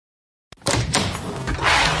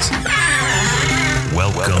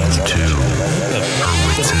Welcome to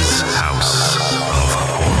Hurwitz's House of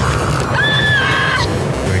Horror.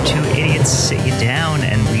 Where two idiots sit you down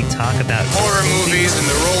and we talk about horror movies and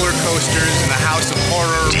the roller coasters and the House of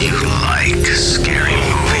Horror. Do you like scary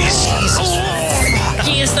movies?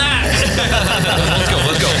 He is that.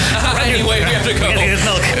 Let's go. Anyway, we have to go.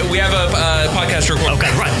 We have a podcast to record. Okay,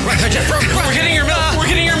 run, Jeff, run. We're getting your milk. We're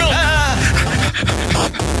getting your milk.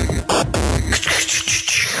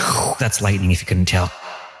 That's lightning if you couldn't tell.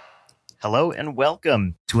 Hello and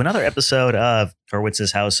welcome to another episode of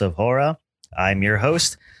Hurwitz's House of Horror. I'm your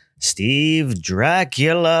host, Steve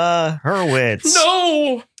Dracula Hurwitz.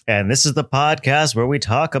 No! And this is the podcast where we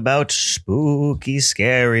talk about spooky,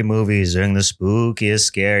 scary movies during the spookiest,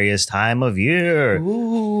 scariest time of year.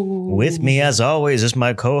 Ooh. With me, as always, is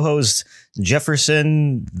my co-host,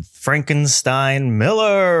 Jefferson Frankenstein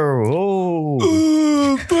Miller.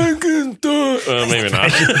 Oh, Frankenstein. Maybe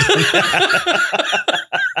not.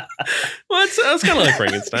 Well, that's kind of like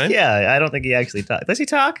Frankenstein. Yeah, I don't think he actually talks. Does he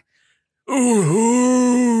talk?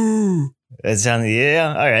 Ooh. It sounds,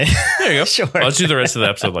 yeah. All right. There you go. Sure. Let's do the rest of the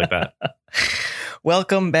episode like that.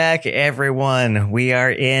 Welcome back, everyone. We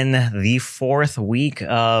are in the fourth week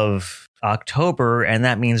of October, and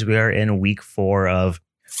that means we are in week 4 of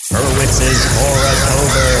Hurwitz's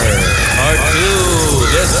Horror-tober. Part 2,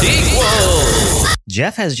 the sequel.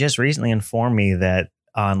 Jeff has just recently informed me that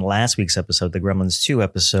on last week's episode, the Gremlins 2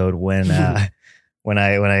 episode, when I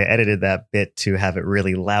edited that bit to have it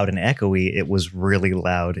really loud and echoey, it was really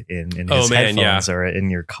loud in his headphones or in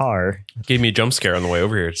your car. Gave me a jump scare on the way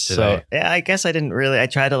over here today. So yeah, I guess I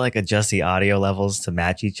tried to adjust the audio levels to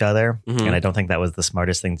match each other. Mm-hmm. And I don't think that was the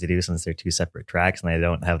smartest thing to do since they're 2 separate tracks and they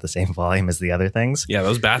don't have the same volume as the other things. Yeah,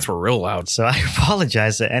 those bats were real loud. So I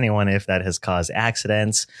apologize to anyone if that has caused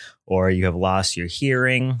accidents or you have lost your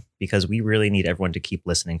hearing, because we really need everyone to keep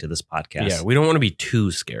listening to this podcast. Yeah, we don't want to be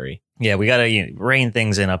too scary. Yeah, we got to rein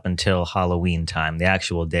things in up until Halloween time, the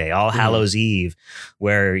actual day, All Hallows Eve,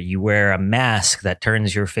 where you wear a mask that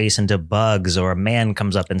turns your face into bugs or a man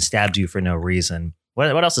comes up and stabs you for no reason.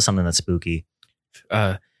 What else is something that's spooky?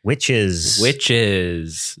 Witches.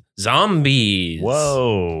 Zombies.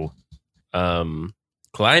 Whoa.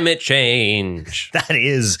 Climate change. That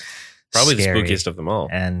is probably scary. The spookiest of them all.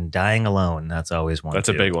 And dying alone, that's always one. That's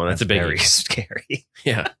a big one. That's a big very scary.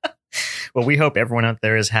 Yeah. Well, we hope everyone out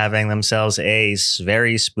there is having themselves a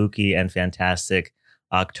very spooky and fantastic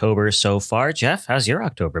October so far. Jeff, how's your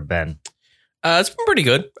October been? It's been pretty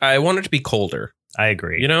good. I want it to be colder. I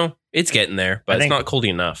agree. You know, it's getting there, but it's not cold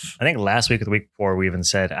enough. I think last week or the week before we even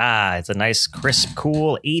said, it's a nice, crisp,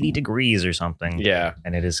 cool 80 degrees or something. Yeah.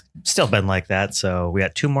 And it has still been like that. So we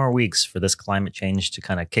got 2 more weeks for this climate change to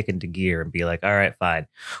kind of kick into gear and be like, all right, fine.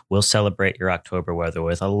 We'll celebrate your October weather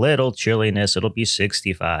with a little chilliness. It'll be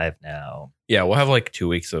 65 now. Yeah, we'll have 2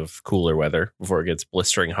 weeks of cooler weather before it gets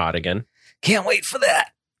blistering hot again. Can't wait for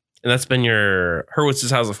that. And that's been your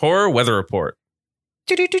Hurwitz's House of Horror weather report.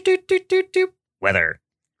 Weather.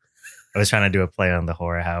 I was trying to do a play on the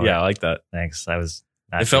horror hour. Yeah, I like that. Thanks. I was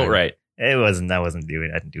not it felt doing, right. It wasn't. I didn't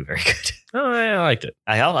do very good. Oh, yeah, I liked it.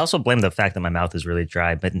 I also blame the fact that my mouth is really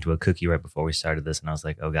dry. I bit into a cookie right before we started this, and I was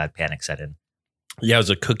like, "Oh God, panic set in." Yeah, it was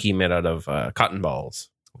a cookie made out of cotton balls.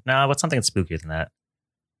 No, what's something that's spookier than that?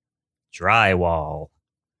 Drywall.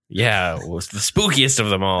 Yeah, it was the spookiest of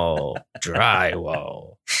them all.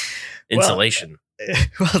 Drywall. Insulation.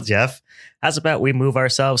 Well, Jeff, how's about we move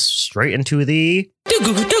ourselves straight into the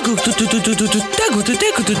Horror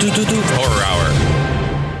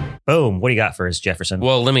Hour. Boom. What do you got for us, Jefferson?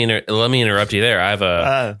 Well, let me interrupt you there. I have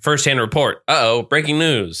a first-hand report. Breaking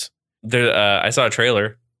news. There, I saw a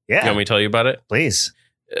trailer. Yeah. You want me to tell you about it? Please.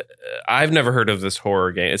 I've never heard of this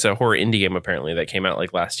horror game. It's a horror indie game, apparently, that came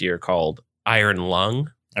out last year called Iron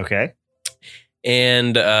Lung. Okay.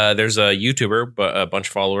 And there's a YouTuber, but a bunch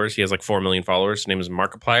of followers. He has 4 million followers. His name is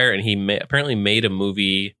Markiplier, and he apparently made a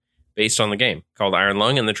movie based on the game called Iron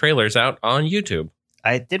Lung, and the trailer's out on YouTube.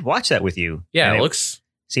 I did watch that with you. Yeah, it looks...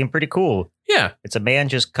 seemed pretty cool. Yeah. It's a man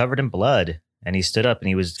just covered in blood, and he stood up and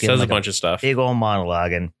he was giving says a bunch of stuff. Big old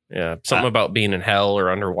monologue, and yeah, something about being in hell or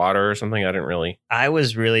underwater or something. I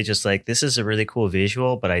was really just like, this is a really cool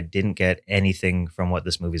visual, but I didn't get anything from what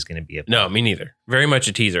this movie's going to be about. No, me neither. Very much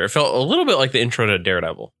a teaser. It felt a little bit like the intro to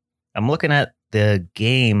Daredevil. I'm looking at the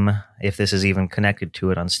game, if this is even connected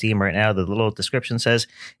to it on Steam right now. The little description says,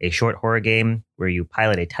 a short horror game where you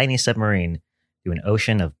pilot a tiny submarine through an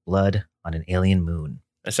ocean of blood on an alien moon.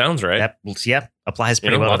 That sounds right. That applies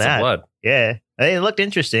pretty well to lots that. Of blood. Yeah. It looked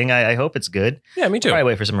interesting. I hope it's good. Yeah, me too. Probably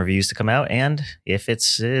wait for some reviews to come out. And if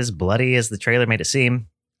it's as bloody as the trailer made it seem,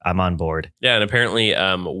 I'm on board. Yeah, and apparently,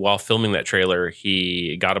 while filming that trailer,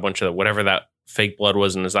 he got a bunch of whatever that fake blood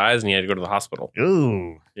was in his eyes, and he had to go to the hospital.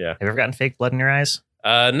 Ooh. Yeah. Have you ever gotten fake blood in your eyes?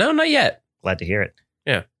 No, not yet. Glad to hear it.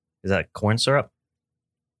 Yeah. Is that corn syrup?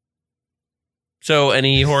 So,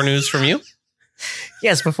 any horror news from you?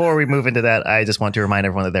 Yes, before we move into that, I just want to remind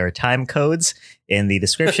everyone that there are time codes in the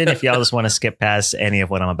description if y'all just want to skip past any of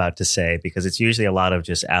what I'm about to say, because it's usually a lot of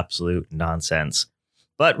just absolute nonsense.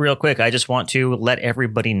 But real quick, I just want to let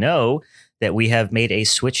everybody know that we have made a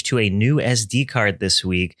switch to a new SD card this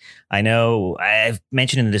week. I know I've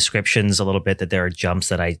mentioned in the descriptions a little bit that there are jumps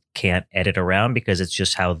that I can't edit around because it's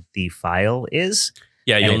just how the file is.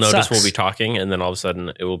 Yeah, And you'll it notice sucks. we'll be talking, and then all of a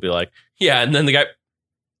sudden it will be like, yeah, and then the guy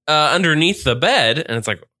underneath the bed, and it's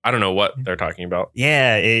like, I don't know what they're talking about.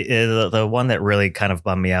 Yeah, the one that really kind of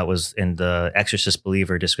bummed me out was in the Exorcist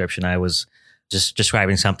Believer description. I was just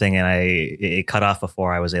describing something, and it cut off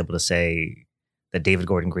before I was able to say that David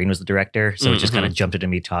Gordon Green was the director. So it just kind of jumped into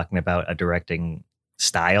me talking about a directing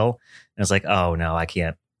style. And I was like, oh, no, I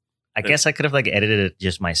can't. I guess I could have like edited it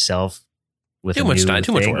just myself with Too much time,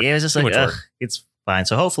 too much work. Yeah, it was just Too like, much work. it's fine.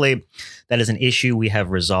 So hopefully that is an issue we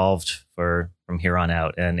have resolved from here on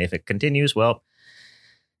out. And if it continues, well,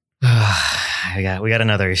 we got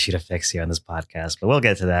another issue to fix here on this podcast, but we'll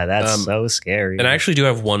get to that. That's so scary. And I actually do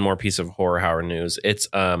have one more piece of horror hour news. It's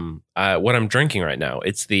what I'm drinking right now.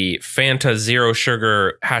 It's the Fanta Zero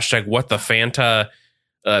Sugar #WhatTheFanta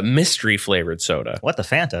mystery flavored soda. What the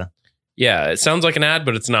Fanta? Yeah, it sounds like an ad,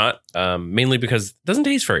 but it's not. Mainly because it doesn't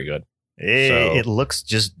taste very good. It looks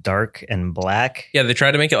just dark and black. Yeah, they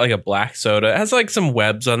tried to make it like a black soda. It has like some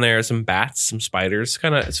webs on there, some bats, some spiders.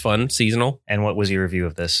 It's fun, seasonal. And what was your review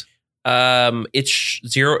of this? It's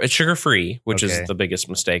sugar free, which Okay. is the biggest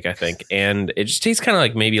mistake, I think. And it just tastes kind of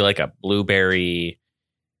like maybe like a blueberry,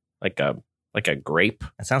 like a grape.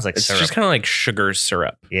 It sounds like It's syrup. just kind of like sugar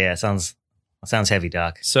syrup. Yeah, it sounds heavy,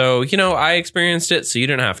 Doc. So, I experienced it, so you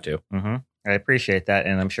didn't have to. Mm-hmm. I appreciate that,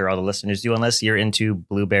 and I'm sure all the listeners do, unless you're into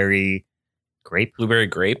blueberry grape. Blueberry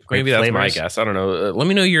grape? Grape Maybe that's my flavors? guess. I don't know. Let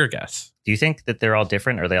me know your guess. Do you think that they're all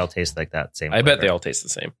different, or they all taste like that same? I bet flavor? they all taste the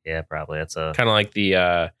same. Yeah, probably. That's a. Kind of like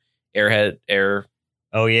the air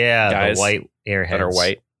Oh yeah, guys the white airheads that are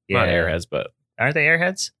white. Yeah. Not airheads, but Aren't they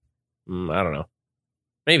airheads? I don't know.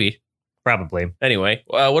 Maybe. Probably. Anyway,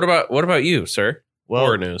 what about you, sir? Well,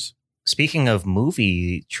 Horror news. speaking of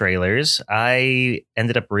movie trailers, I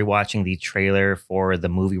ended up rewatching the trailer for the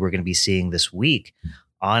movie we're going to be seeing this week,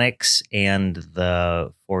 Onyx and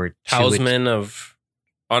the Talisman of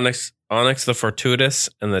Onyx the Fortuitous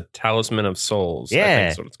and the Talisman of Souls. I think Yeah.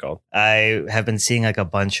 that's what it's called. I have been seeing like a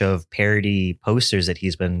bunch of parody posters that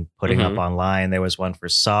he's been putting up online. There was one for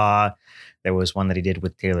Saw. There was one that he did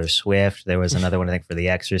with Taylor Swift. There was another one, I think, for The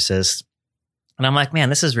Exorcist. And I'm like, man,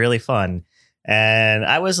 this is really fun. And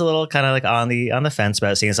I was a little kind of like on the fence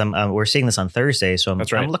about seeing this. We're seeing this on Thursday, so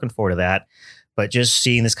That's right. I'm looking forward to that. But just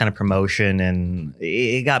seeing this kind of promotion, and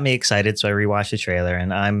it got me excited. So I rewatched the trailer,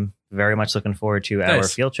 and I'm very much looking forward to our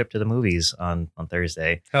Nice. field trip to the movies on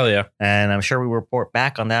Thursday. Hell yeah. And I'm sure we will report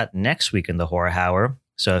back on that next week in the Horror Hour.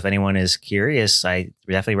 So if anyone is curious, I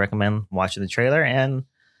definitely recommend watching the trailer and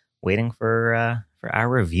waiting for our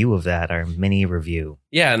review of that, our mini review.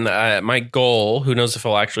 Yeah, and my goal, who knows if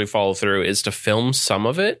I'll actually follow through, is to film some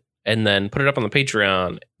of it and then put it up on the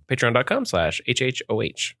Patreon,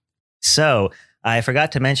 patreon.com/HHOH. So I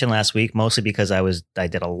forgot to mention last week, mostly because I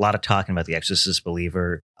did a lot of talking about The Exorcist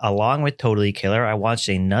Believer. Along with Totally Killer, I watched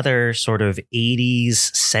another sort of 80s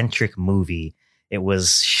centric movie. It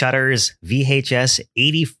was Shudder's VHS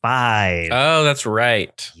 85. Oh, that's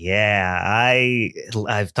right. Yeah,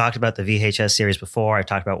 I've talked about the VHS series before. I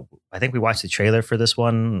think we watched the trailer for this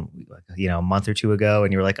one, a month or two ago,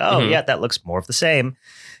 and you were like, oh, yeah, that looks more of the same.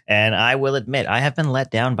 And I will admit, I have been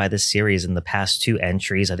let down by this series in the past two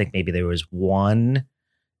entries. I think maybe there was 1,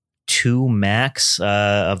 2 max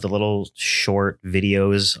of the little short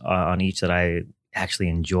videos on each that I actually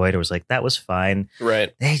enjoyed. It was like, that was fine.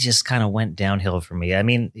 Right. They just kind of went downhill for me. I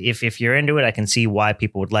mean, if you're into it, I can see why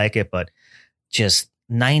people would like it, but just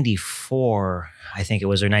 94, I think it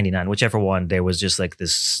was, or 99, whichever one, there was just like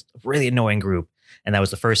this really annoying group. And that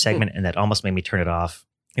was the first segment, and that almost made me turn it off.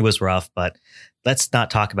 It was rough, but let's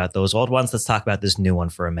not talk about those old ones. Let's talk about this new one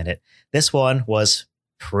for a minute. This one was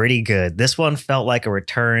pretty good. This one felt like a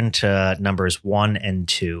return to numbers 1 and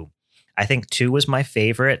 2. I think 2 was my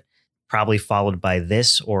favorite, probably followed by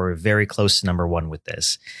this, or very close to number 1 with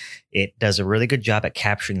this. It does a really good job at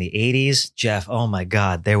capturing the 80s. Jeff, oh my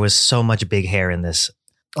God, there was so much big hair in this.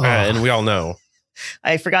 And we all know.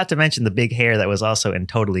 I forgot to mention the big hair that was also in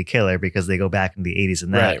Totally Killer because they go back in the 80s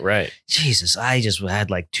and that. Right. Jesus, I just had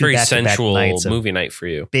like two Very back-to-back sensual nights of movie night for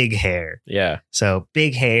you. big hair. Yeah. So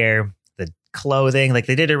big hair, the clothing, like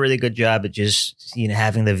they did a really good job at just,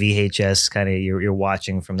 having the VHS kind of you're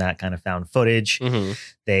watching from that kind of found footage. Mm-hmm.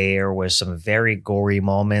 There was some very gory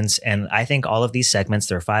moments. And I think all of these segments,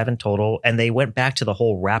 there are 5 in total, and they went back to the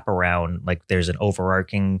whole wraparound. Like there's an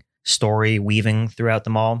overarching story weaving throughout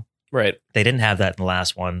them all. Right. They didn't have that in the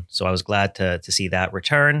last one. So I was glad to see that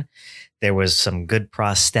return. There was some good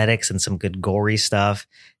prosthetics and some good gory stuff.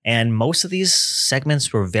 And most of these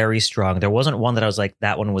segments were very strong. There wasn't one that I was like,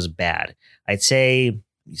 that one was bad. I'd say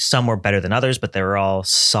some were better than others, but they were all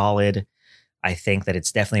solid. I think that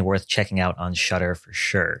it's definitely worth checking out on Shudder for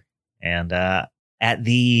sure. And at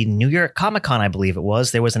the New York Comic Con, I believe it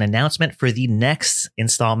was, there was an announcement for the next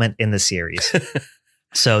installment in the series.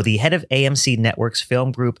 So the head of AMC Network's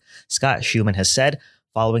film group, Scott Schumann, has said,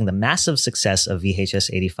 following the massive success of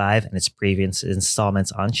VHS 85 and its previous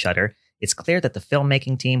installments on Shudder, it's clear that the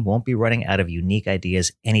filmmaking team won't be running out of unique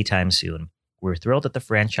ideas anytime soon. We're thrilled that the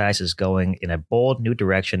franchise is going in a bold new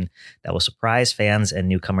direction that will surprise fans and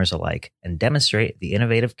newcomers alike and demonstrate the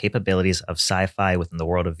innovative capabilities of sci-fi within the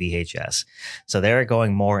world of VHS. So they're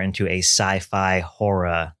going more into a sci-fi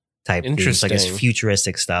horror type themes, like it's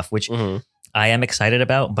futuristic stuff, which I am excited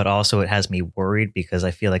about, but also it has me worried because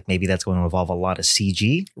I feel like maybe that's going to involve a lot of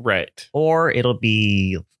CG. Right. Or it'll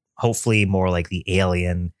be hopefully more like the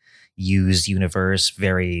Alien used universe,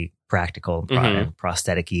 very practical and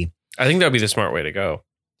prosthetic-y. I think that would be the smart way to go.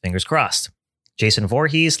 Fingers crossed. Jason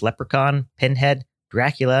Voorhees, Leprechaun, Pinhead,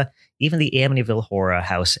 Dracula, even the Amityville Horror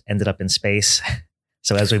House ended up in space.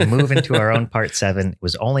 So as we move into our own Part 7, it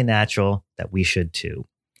was only natural that we should too.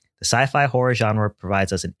 The sci-fi horror genre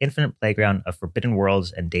provides us an infinite playground of forbidden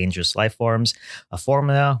worlds and dangerous life forms, a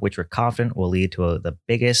formula which we're confident will lead to the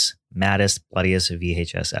biggest, maddest, bloodiest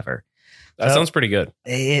VHS ever. That sounds pretty good.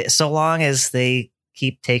 So long as they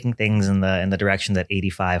keep taking things in the direction that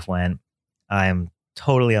 85 went, I'm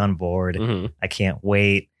totally on board. I can't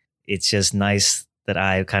wait. It's just nice that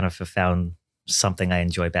I kind of have found something I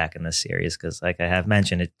enjoy back in this series because, like I have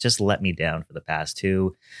mentioned, it just let me down for the past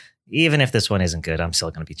 2. Even if this one isn't good, I'm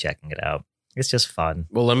still going to be checking it out. It's just fun.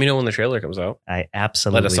 Well, let me know when the trailer comes out. I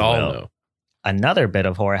absolutely let us all will. know. Another bit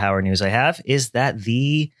of Horror Hour news I have is that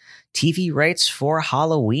the TV rights for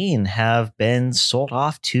Halloween have been sold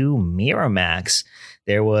off to Miramax.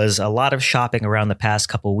 There was a lot of shopping around the past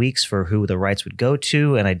couple weeks for who the rights would go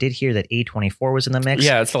to, and I did hear that A24 was in the mix.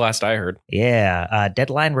 Yeah, it's the last I heard. Yeah.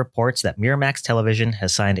 Deadline reports that Miramax Television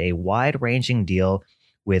has signed a wide-ranging deal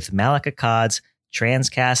with Malika Akkad's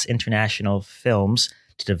Transcast International Films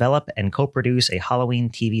to develop and co-produce a Halloween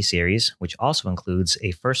TV series, which also includes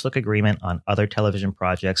a first-look agreement on other television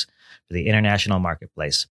projects for the international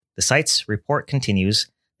marketplace. The site's report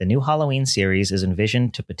continues. The new Halloween series is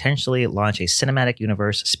envisioned to potentially launch a cinematic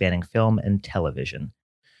universe spanning film and television.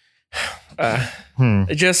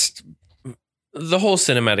 Just the whole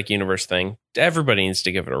cinematic universe thing. Everybody needs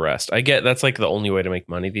to give it a rest. I get that's like the only way to make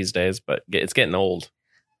money these days, but it's getting old.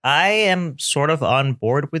 I am sort of on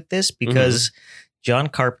board with this because John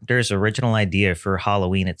Carpenter's original idea for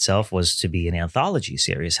Halloween itself was to be an anthology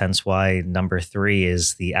series, hence why number 3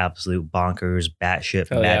 is the absolute bonkers batshit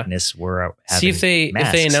madness. We're see if they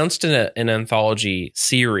announced an anthology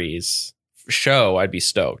series show, I'd be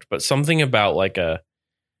stoked. But something about like I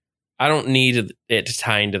don't need it to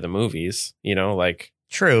tie into the movies, like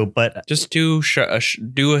true, but just do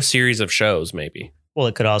a series of shows maybe. Well,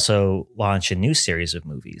 it could also launch a new series of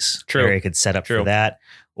movies. True. Where it could set up for that.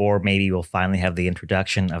 Or maybe we'll finally have the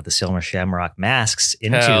introduction of the Silver Shamrock masks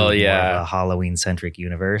into more of a Halloween-centric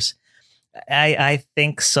universe. I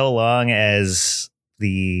think so long as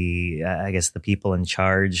the people in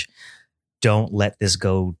charge don't let this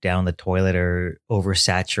go down the toilet or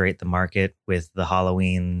oversaturate the market with the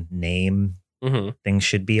Halloween name, things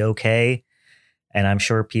should be okay. And I'm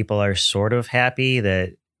sure people are sort of happy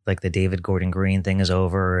that like the David Gordon Green thing is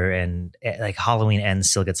over and like Halloween Ends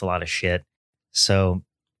still gets a lot of shit. So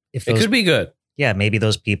if it could be good. Yeah, maybe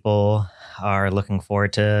those people are looking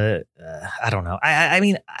forward to, I don't know. I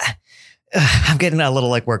mean, I'm getting a little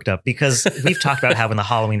like worked up because we've talked about how in the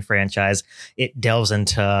Halloween franchise, it delves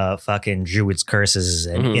into fucking druids curses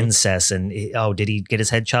and incest. And did he get his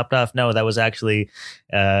head chopped off? No, that was actually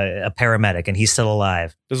a paramedic and he's still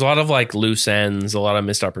alive. There's a lot of like loose ends, a lot of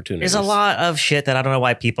missed opportunities. There's a lot of shit that I don't know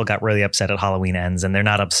why people got really upset at Halloween Ends and they're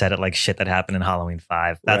not upset at like shit that happened in Halloween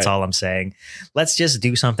 5. That's all I'm saying. Let's just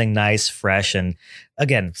do something nice, fresh, and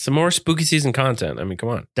again, some more spooky season content. I mean, come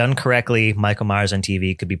on. Done correctly, Michael Myers on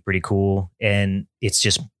TV could be pretty cool. And it's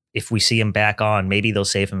just if we see him back on, maybe they'll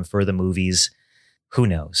save him for the movies. Who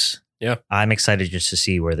knows? Yeah. I'm excited just to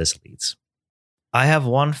see where this leads. I have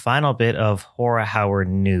one final bit of Horror Hour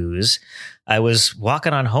news. I was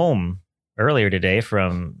walking on home earlier today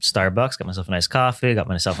from Starbucks, got myself a nice coffee, got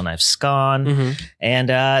myself a nice scone, and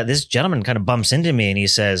this gentleman kind of bumps into me and he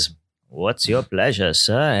says, "What's your pleasure,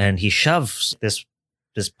 sir?" And he shoves this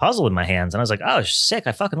puzzle in my hands, and I was like, "Oh, sick!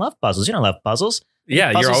 I fucking love puzzles. You don't love puzzles."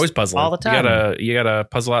 Yeah, you're always puzzling all the time. You got a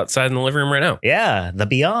puzzle outside in the living room right now. Yeah, the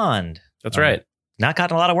Beyond. That's right. Not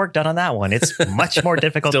gotten a lot of work done on that one. It's much more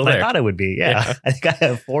difficult than I thought it would be. Yeah. I think I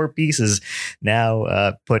have 4 pieces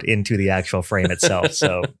now put into the actual frame itself.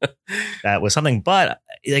 So that was something. But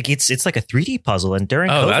like it's like a 3D puzzle. And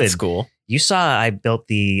during COVID, that's cool. You saw I built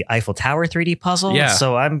the Eiffel Tower 3D puzzle. Yeah.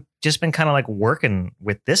 So I'm just been kind of like working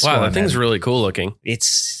with this one. Wow, that thing's really cool looking. It's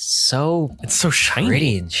so shiny.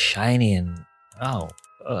 Pretty and shiny and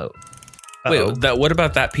Wait, what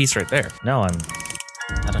about that piece right there? No, I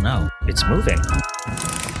don't know. It's moving.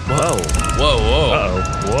 Whoa. Whoa. Uh-oh.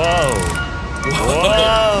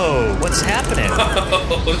 Whoa. What's happening?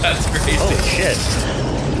 Oh, that's crazy. Holy shit.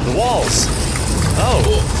 The walls. Oh.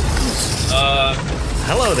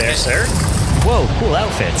 Hello there, sir. Whoa, cool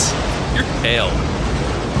outfits. You're pale.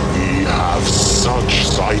 We have such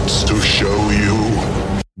sights to show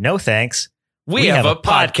you. No thanks. We have a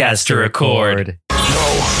podcast to record.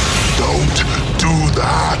 No, don't do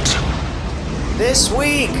that. This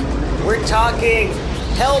week, we're talking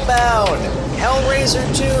Hellbound, Hellraiser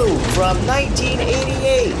II from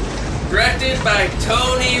 1988. Directed by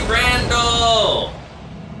Tony Randall.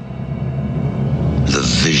 The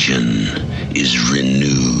vision is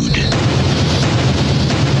renewed.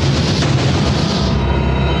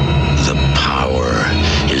 The power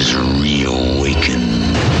is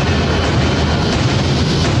reawakened.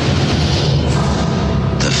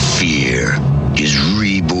 The fear is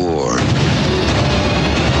reborn.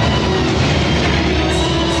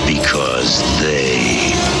 Because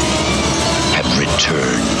they have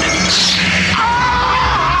returned.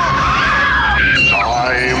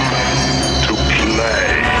 Time to play.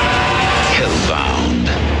 Hellbound,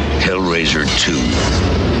 Hellraiser II.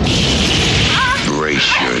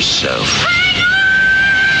 Brace yourself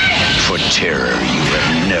for terror you have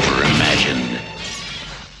never imagined.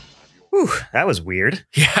 Whew, that was weird.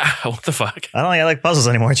 Yeah, what the fuck? I don't think I like puzzles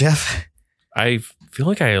anymore, Jeff. I feel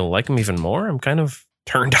like I like them even more. I'm kind of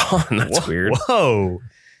turned on. That's weird. Whoa.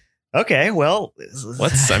 Okay, well,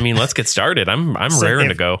 let's get started. I'm so raring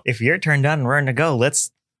to go. If you're turned on and raring to go,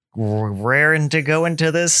 let's raring to go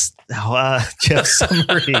into this Jeff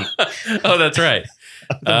summary. Oh, that's right.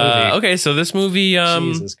 Okay, so this movie,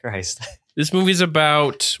 Jesus Christ. This movie's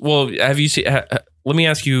about. Well, have you seen? Let me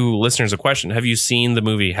ask you, listeners, a question. Have you seen the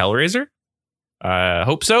movie Hellraiser? I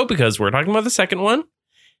hope so, because we're talking about the second one.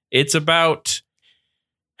 It's about,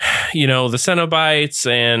 the Cenobites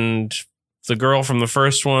and the girl from the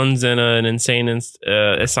first one's in an insane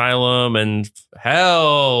asylum and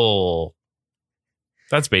hell.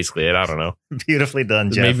 That's basically it. I don't know. Beautifully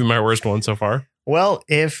done, Jeff. Maybe my worst one so far. Well,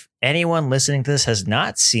 if anyone listening to this has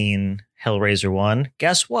not seen Hellraiser 1,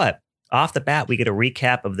 guess what? Off the bat, we get a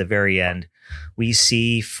recap of the very end. We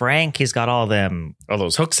see Frank, he's got all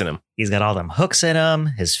those hooks in him. He's got all them hooks in him.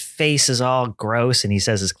 His face is all gross, and he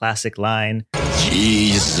says his classic line,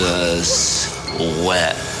 Jesus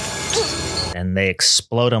wept. And they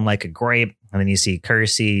explode him like a grape. And then you see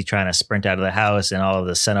Kersey trying to sprint out of the house, and all of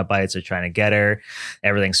the Cenobites are trying to get her.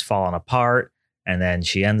 Everything's falling apart. And then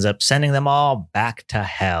she ends up sending them all back to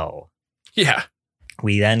hell. Yeah.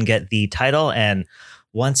 We then get the title, and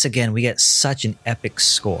once again, we get such an epic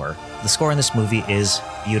score. The score in this movie is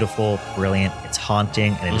beautiful, brilliant, it's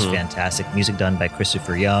haunting, and it is fantastic. Music done by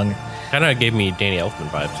Christopher Young. Kind of gave me Danny Elfman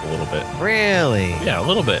vibes a little bit. Really? Yeah, a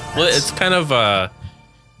little bit. Well, it's kind of bloop,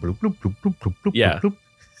 bloop, bloop, bloop, bloop, bloop, yeah. bloop.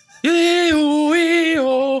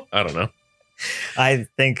 I don't know. I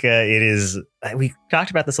think it is. We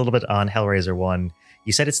talked about this a little bit on Hellraiser 1.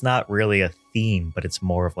 You said it's not really a theme, but it's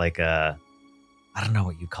more of like I don't know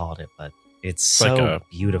what you called it, but it's so like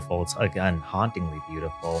beautiful. It's again hauntingly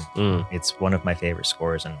beautiful. It's one of my favorite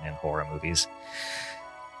scores in horror movies.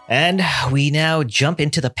 And we now jump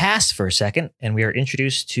into the past for a second, and we are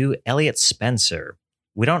introduced to Elliot Spencer.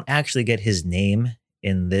 We don't actually get his name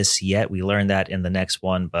in this yet. We learned that in the next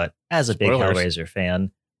one, but as a big Hellraiser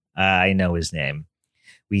fan, I know his name.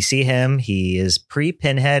 We see him. He is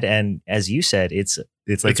pre-Pinhead, and as you said, it's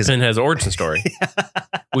like his Pinhead's origin story,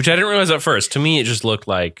 which I didn't realize at first. To me, it just looked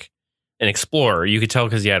like an explorer. You could tell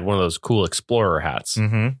because he had one of those cool explorer hats.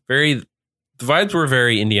 The vibes were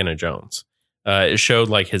very Indiana Jones. It showed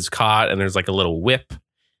like his cot, and there's like a little whip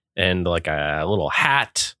and like a little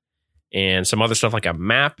hat. and some other stuff like a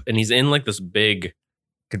map. And he's in like this big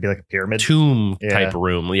Could be like a pyramid. tomb type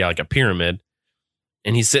room. Yeah, like a pyramid.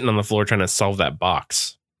 And he's sitting on the floor trying to solve that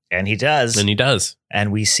box. And he does. And he does.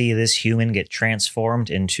 And we see this human get transformed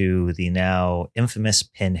into the now infamous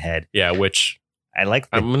Pinhead. Yeah, which I like.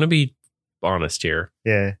 I'm going to be honest here.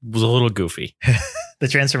 Yeah. Was a little goofy. The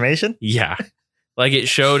transformation? Yeah. Like it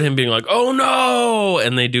showed him being like, oh no.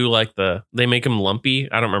 And they do like they make him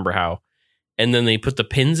lumpy. I don't remember how. And then they put the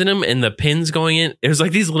pins in him and the pins going in. It was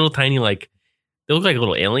like these little tiny, like, they look like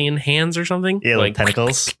little alien hands or something. Yeah, like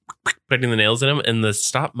tentacles. Putting the nails in them. And the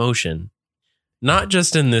stop motion, not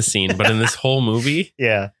just in this scene, but in this whole movie,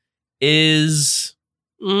 Yeah. is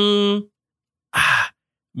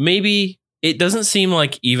maybe it doesn't seem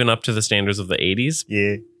like even up to the standards of the 80s.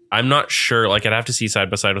 Yeah. I'm not sure. Like I'd have to see side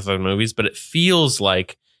by side with other movies, but it feels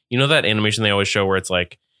like, you know, that animation they always show where it's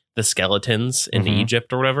like the skeletons in Mhm.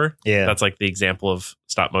 Egypt or whatever. Yeah. That's like the example of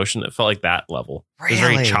stop motion. It felt like that level. It was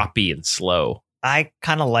very Really? choppy and slow. I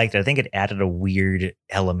kind of liked it. I think it added a weird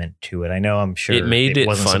element to it. I know I'm sure It made it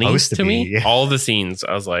wasn't funny supposed to me. be. All the scenes,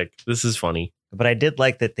 I was like, this is funny. But I did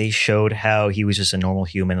like that they showed how he was just a normal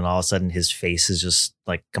human and all of a sudden his face is just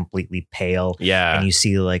like completely pale. Yeah. And you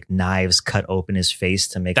see like knives cut open his face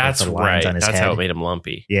to make like, That's the lines right. on his That's head. how it made him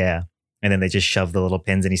lumpy. Yeah. And then they just shove the little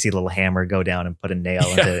pins and you see a little hammer go down and put a nail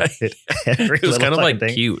into it. Every It was little kind of fucking like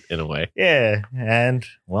thing. cute in a way. Yeah. And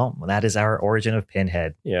well, that is our origin of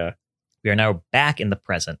Pinhead. Yeah. We are now back in the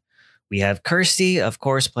present. We have Kirsty, of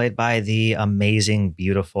course, played by the amazing,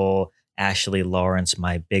 beautiful Ashley Lawrence,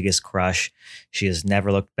 my biggest crush. She has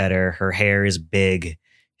never looked better. Her hair is big.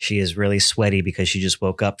 She is really sweaty because she just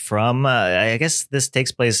woke up from, I guess this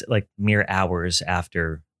takes place like mere hours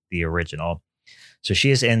after the original. So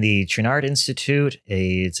she is in the Chouinard Institute.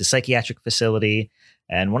 It's a psychiatric facility.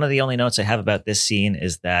 And one of the only notes I have about this scene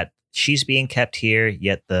is that she's being kept here,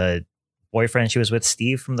 yet the boyfriend she was with,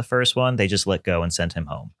 Steve, from the first one, they just let go and sent him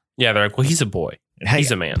home. Yeah. They're like, well, he's a boy.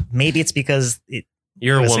 He's a man. Maybe it's because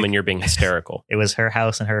You're It a was woman. like- You're being hysterical. it was her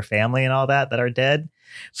house and her family and all that are dead.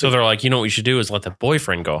 So they're like, you know what we should do is let the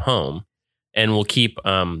boyfriend go home, and we'll keep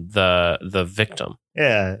the victim.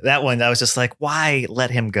 Yeah, that one, I was just like, why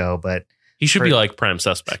let him go? But He should For- be like prime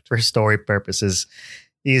suspect. for story purposes,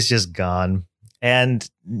 he's just gone. And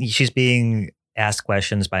she's being asked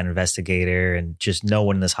questions by an investigator, and just no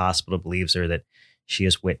one in this hospital believes her that she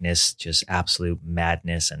has witnessed just absolute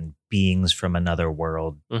madness and beings from another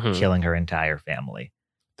world Mhm. killing her entire family.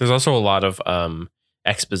 There's also a lot of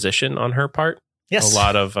exposition on her part. Yes. A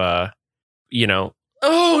lot of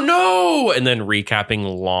oh no, and then recapping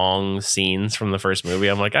long scenes from the first movie.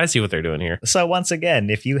 I'm like, I see what they're doing here. So once again,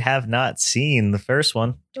 if you have not seen the first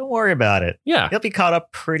one, don't worry about it. Yeah. You'll be caught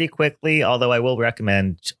up pretty quickly, although I will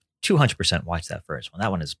recommend 200% watch that first one. That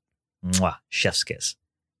one is mwah, chef's kiss.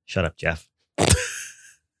 Shut up, Jeff.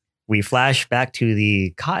 We flash back to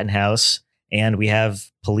the Cotton House, and we have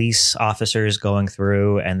police officers going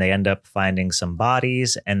through, and they end up finding some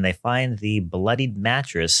bodies, and they find the bloodied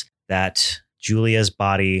mattress that Julia's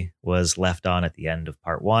body was left on at the end of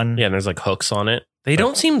part one. Yeah, and there's like hooks on it. They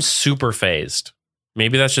don't seem super phased.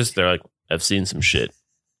 Maybe that's just they're like, I've seen some shit.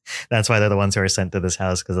 That's why they're the ones who are sent to this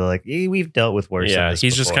house, because they're like, we've dealt with worse. Yeah,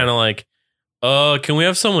 he's just kind of like, can we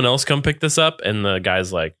have someone else come pick this up? And the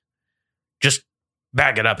guy's like, just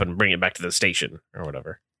bag it up and bring it back to the station or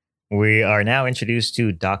whatever. We are now introduced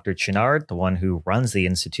to Dr. Chouinard, the one who runs the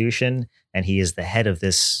institution, and he is the head of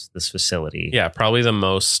this facility. Yeah, probably the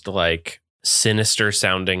most like sinister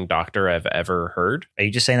sounding doctor I've ever heard. Are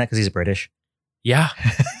you just saying that because he's British? Yeah.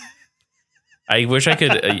 I wish I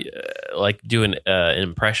could like do an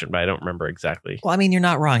impression, but I don't remember exactly. Well, I mean, you're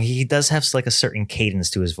not wrong. He does have like a certain cadence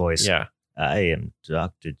to his voice. Yeah, I am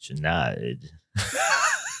Dr. Chouinard.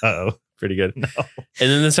 Uh-oh. pretty good. No. And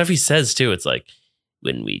then the stuff he says too, it's like,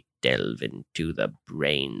 when we delve into the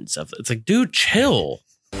brains of, it's like, dude, chill.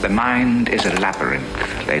 The mind is a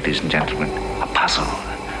labyrinth, ladies and gentlemen, a puzzle.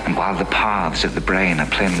 And while the paths of the brain are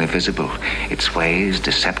plainly visible, its ways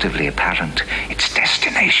deceptively apparent, its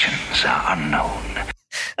destinations are unknown.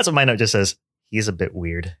 That's what my note just says. He's a bit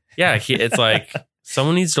weird. Yeah, it's like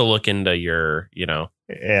someone needs to look into your,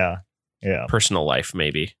 Yeah. Yeah. personal life,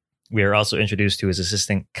 maybe. We are also introduced to his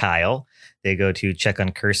assistant, Kyle. They go to check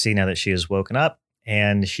on Kirsty now that she has woken up,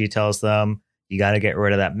 and she tells them, you got to get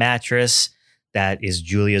rid of that mattress. That is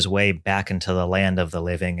Julia's way back into the land of the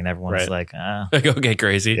living. And everyone's Right. like, Like, okay,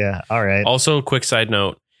 crazy. yeah, all right. Also, quick side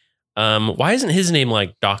note, why isn't his name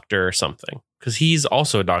like Doctor or something? Because he's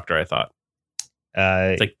also a doctor, I thought.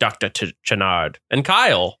 It's like Dr. Chouinard. And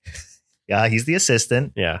Kyle. Yeah, he's the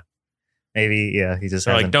assistant. Yeah. Maybe, yeah, he just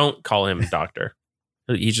They're like, hasn't. don't call him doctor.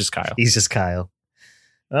 He's just Kyle. He's just Kyle.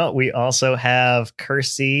 Well, we also have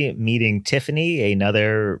Kirsty meeting Tiffany,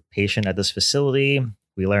 another patient at this facility.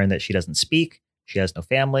 We learn that she doesn't speak. She has no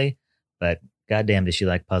family, but goddamn, does she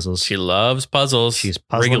like puzzles? She loves puzzles. She's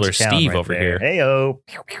puzzling regular town Steve right over there. here. Heyo.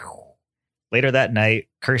 Later that night,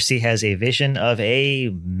 Kirsty has a vision of a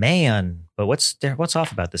man. But what's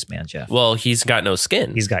off about this man, Jeff? Well, he's got no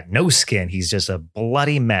skin. He's got no skin. He's just a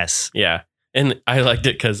bloody mess. Yeah. And I liked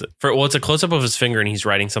it because it's a close up of his finger and he's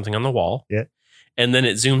writing something on the wall. Yeah. And then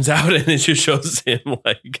it zooms out and it just shows him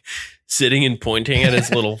like sitting and pointing at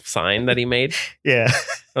his little sign that he made. Yeah.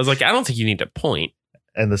 I was like, I don't think you need to point.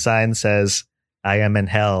 And the sign says, I am in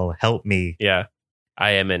hell. Help me. Yeah.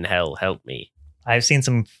 I am in hell. Help me. I've seen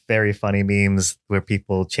some very funny memes where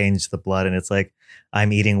people change the blood and it's like,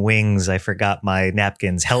 I'm eating wings. I forgot my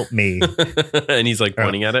napkins. Help me. And he's like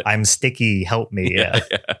pointing at it. I'm sticky. Help me. Yeah.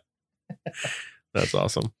 That's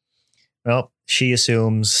awesome. Well, she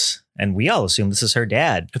assumes, and we all assume this is her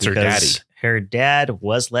dad. It's her because daddy. Her dad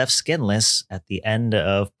was left skinless at the end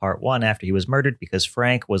of part 1 after he was murdered because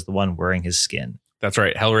Frank was the one wearing his skin. That's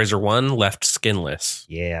right. Hellraiser 1 left skinless.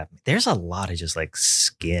 Yeah. There's a lot of just like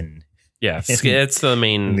skin Yeah. It's the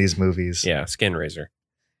main. in these movies. Yeah. Skin razor.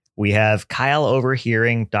 We have Kyle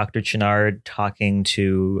overhearing Dr. Chenard talking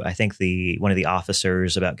to, I think, one of the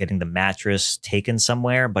officers about getting the mattress taken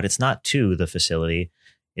somewhere, but it's not to the facility.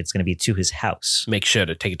 It's going to be to his house. Make sure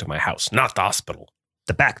to take it to my house, not the hospital.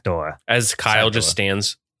 The back door. As Kyle Side just door.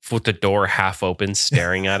 stands with the door half open,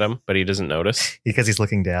 staring at him, but he doesn't notice. Because he's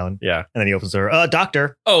looking down. Yeah. And then he opens the door.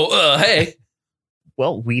 Doctor. Oh, hey.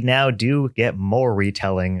 Well, we now do get more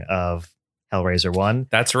retelling of Hellraiser 1.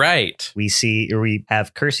 That's right. We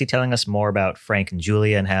have Kirsty telling us more about Frank and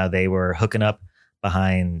Julia and how they were hooking up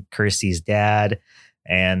behind Kirsty's dad,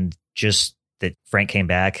 and just that Frank came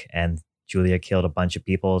back and Julia killed a bunch of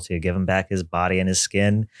people to give him back his body and his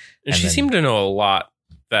skin. And she seemed to know a lot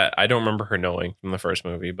that I don't remember her knowing from the first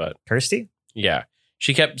movie, but Kirsty? yeah.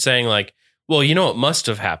 She kept saying like, well, what must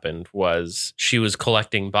have happened was she was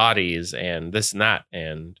collecting bodies and this and that.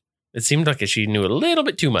 And it seemed like she knew a little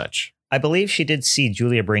bit too much. I believe she did see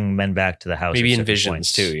Julia bring men back to the house. Maybe at in certain visions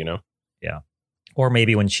points. too, Yeah. Or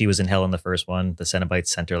maybe when she was in hell in the first one, the Cenobites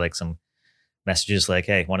sent her like some messages like,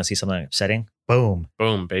 hey, want to see something upsetting? Boom.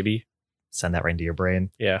 Boom, baby. Send that right into your brain.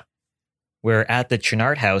 Yeah. We're at the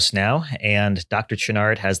Chenard house now, and Dr.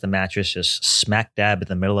 Chenard has the mattress just smack dab in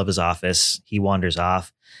the middle of his office. He wanders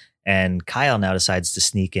off, and Kyle now decides to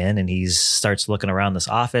sneak in, and he starts looking around this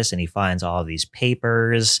office, and he finds all of these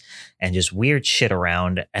papers and just weird shit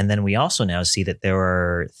around. And then we also now see that there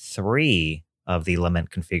are 3 of the lament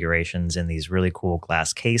configurations in these really cool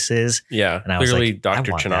glass cases. Yeah. And I was Clearly, like, I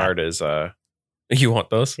Dr. want Chenard is, you want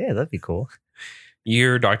those? Yeah, that'd be cool.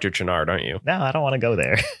 You're Dr. Chenard, aren't you? No, I don't want to go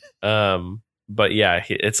there. But yeah,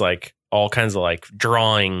 it's like all kinds of like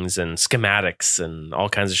drawings and schematics and all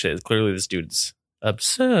kinds of shit. Clearly, this dude's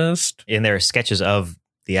obsessed. And there are sketches of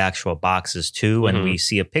the actual boxes too, and we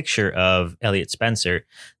see a picture of Elliot Spencer,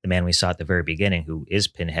 the man we saw at the very beginning, who is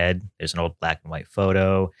Pinhead. There's an old black and white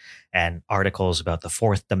photo and articles about the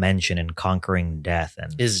 4th dimension and conquering death.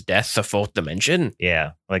 And Is death the 4th dimension?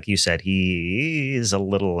 yeah, like you said, he is a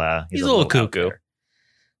little He's a little out cuckoo. there.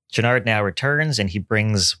 Chenard now returns, and he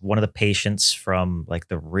brings one of the patients from like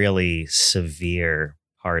the really severe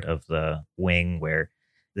part of the wing where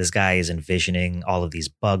this guy is envisioning all of these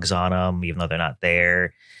bugs on him, even though they're not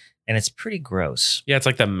there. And it's pretty gross. Yeah, it's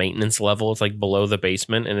like the maintenance level. It's like below the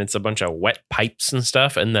basement, and it's a bunch of wet pipes and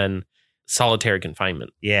stuff, and then solitary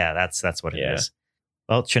confinement. Yeah, that's what it is.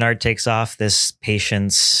 Well, Chenard takes off this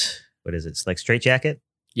patient's, what is it? It's like straitjacket.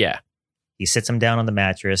 Yeah. He sits him down on the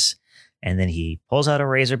mattress, and then he pulls out a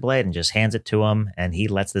razor blade and just hands it to him, and he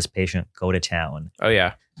lets this patient go to town. Oh,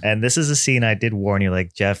 yeah. And this is a scene I did warn you,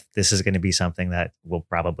 like, Jeff, this is going to be something that will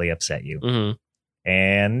probably upset you. Mm-hmm.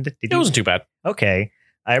 And It wasn't too bad. Okay.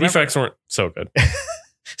 I The remember, effects weren't so good.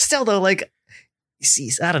 still though, like,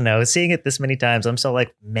 see, I don't know, seeing it this many times, I'm so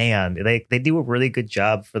like, man, they do a really good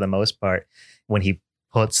job for the most part when he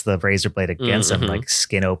puts the razor blade against him, like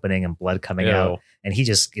skin opening and blood coming out, and he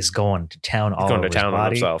just is going to town all over his on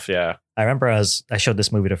body. himself. Yeah. I remember I showed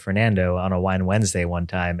this movie to Fernando on a Wine Wednesday one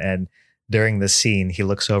time, and during the scene, he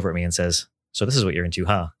looks over at me and says, "So this is what you're into,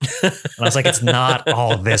 huh?" And I was like, "It's not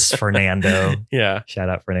all this, Fernando." Yeah. Shout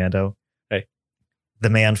out, Fernando. Hey. The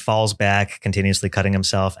man falls back, continuously cutting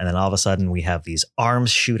himself, and then all of a sudden, we have these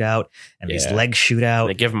arms shoot out and these Yeah. legs shoot out,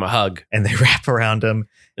 They give him a hug. and they wrap around him.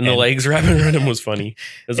 And the legs wrapping around him was funny.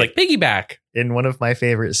 It was like piggyback. In one of my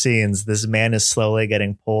favorite scenes, this man is slowly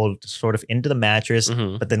getting pulled sort of into the mattress,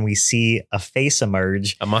 Mhm. but then we see a face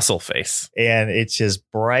emerge, A muscle face. and it's just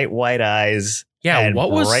bright white eyes, Yeah, And what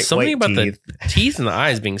was bright something white about teeth. the teeth and the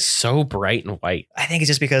eyes being so bright and white? I think it's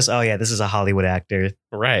just because, oh yeah, this is a Hollywood actor.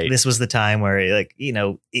 Right. This was the time where, like, you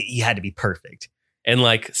know, you had to be perfect. And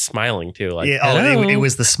like smiling too. Like, Yeah, hello. it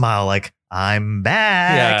was the smile, like, I'm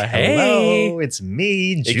back. Yeah, Hello, hey. it's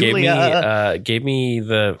me, It Julia. gave me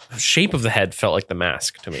the shape of the head felt like the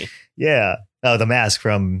mask to me Yeah. Oh, the mask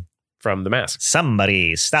from from the mask.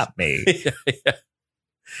 Somebody Stop Me. yeah.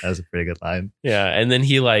 That was a pretty good line. Yeah, and then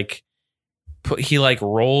he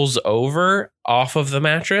rolls over off of the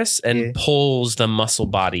mattress and Yeah. pulls the muscle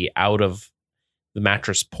body out of the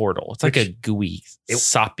mattress portal. It's like Which- a gooey, it-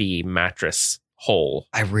 soppy mattress hole.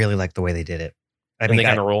 I really like the way they did it. I And mean, they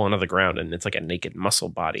kind of roll onto the ground, and it's like a naked muscle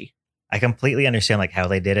body. I completely understand like how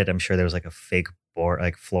they did it. I'm sure there was like a fake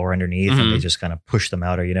floor underneath, and Mhm. they just kind of pushed them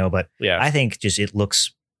out, or but Yeah, I think just it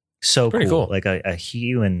looks so Pretty cool. like a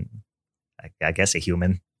human, I guess a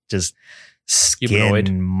human, just skin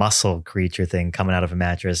Humanoid. muscle creature thing coming out of a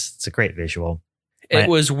mattress. It's a great visual. it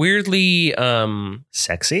was weirdly.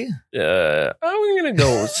 Sexy. I'm gonna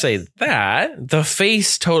go say that the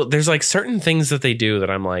face total. There's like certain things that they do that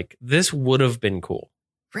I'm like, this would have been cool.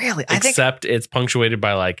 Really? I think Except it's punctuated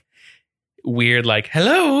by like weird like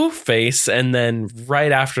hello face, and then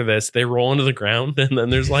right after this they roll into the ground, and then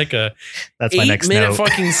there's like a that's my next 8-minute note.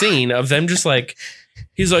 fucking scene of them just like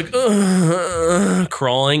he's like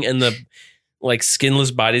crawling, and the like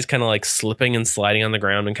skinless body's kind of like slipping and sliding on the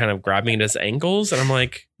ground and kind of grabbing at his ankles, and I'm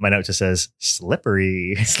like, My note just says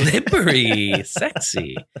slippery. slippery,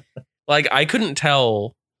 sexy. Like I couldn't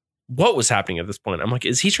tell what was happening at this point. I'm like,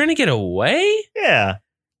 is he trying to get away? Yeah.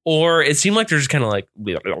 Or it seemed like they're just kind of like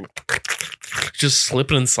just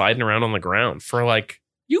slipping and sliding around on the ground for like,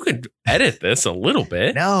 you could edit this a little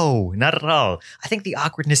bit. No, not at all. I think the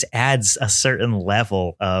awkwardness adds a certain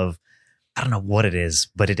level of, I don't know what it is,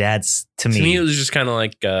 but it adds to me. To me, it was just kind of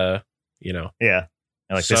like, Yeah.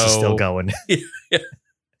 Like this is still going. Yeah.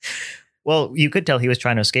 Well, you could tell he was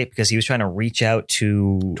trying to escape because he was trying to reach out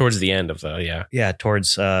to towards the end of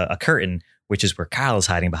towards a curtain, which is where Kyle is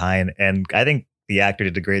hiding behind. And I think the actor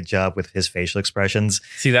did a great job with his facial expressions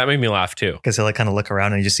See, that made me laugh too. because he'll like kind of look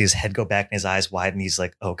around and you just see his head go back and his eyes wide and he's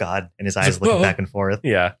like, oh God, and his eyes looking Whoa. back and forth.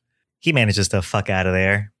 Yeah. He manages to fuck out of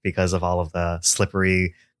there because of all of the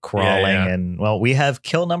slippery crawling. Yeah. And well, we have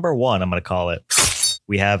kill number 1, I'm going to call it.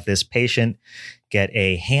 We have this patient get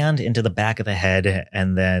a hand into the back of the head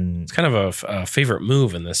and then It's kind of a favorite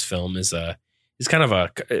move in this film is kind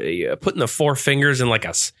of putting the 4 fingers in like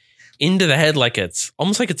into the head, like it's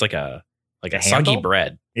almost like it's like a soggy handle?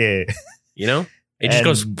 bread, yeah, you know? It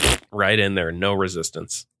just And- goes right in there, no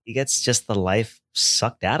resistance. he gets just the life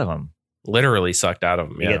sucked out of him. Literally sucked out of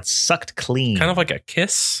him. He Yeah. gets sucked clean. Kind of like a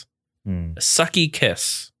kiss, Hmm. a sucky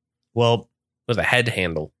kiss Well, with a head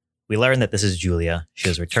handle. we learn that this is Julia. She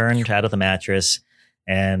has returned out of the mattress.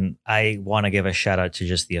 And I want to give a shout out to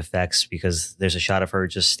just the effects because there's a shot of her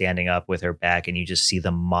just standing up with her back and you just see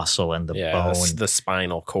the muscle and the bone. The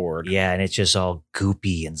spinal cord. Yeah, and it's just all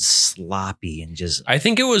goopy and sloppy and just I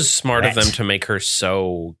think it was smart of Wet. them to make her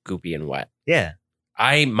so goopy and wet. yeah,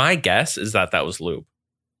 My guess is that was lube,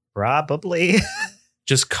 probably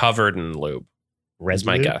just covered in lube. red Is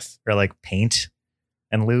my lube? guess. Or like paint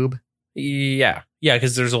and lube. Yeah,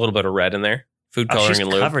 because there's a little bit of red in there, food Oh, coloring she's and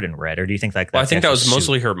lube. covered in red, or do you think like Well, I that's think that the was actual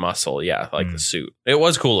mostly suit? her muscle. Yeah, like the Mm. suit. It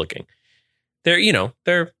was cool looking.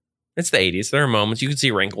 It's the 80s. There are moments you can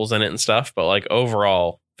see wrinkles in it and stuff, but like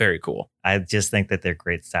overall, very cool. I just think that they're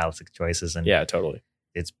great stylistic choices, and Yeah, totally.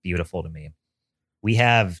 it's beautiful to me. We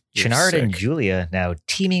have You're Chenard and sick. Julia now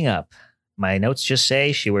teaming up. My notes just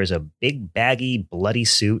say she wears a big, baggy, bloody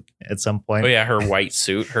suit at some point. Oh yeah, her white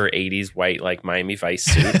suit, her 80s white like Miami Vice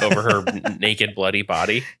suit over her naked bloody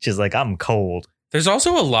body. She's like, I'm cold. There's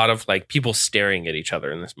also a lot of like people staring at each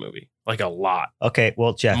other in this movie. Like a lot. Okay,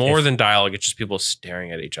 well, Jeff, More if, than dialogue, it's just people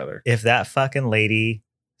staring at each other. if that fucking lady,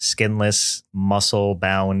 skinless,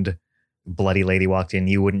 muscle-bound, bloody lady walked in,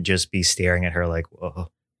 you wouldn't just be staring at her like,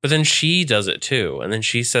 whoa. But then she does it too. And then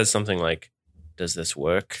she says something like, does this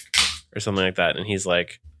work? Or something like that. And he's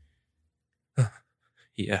like,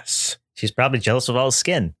 yes. She's probably jealous of all his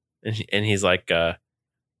skin. And he's like, what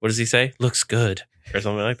does he say? Looks good. Or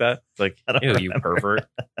something like that. It's like, I don't ew, you remember. pervert.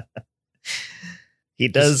 He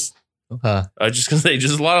does. I was just going to say,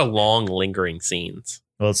 just a lot of long, lingering scenes.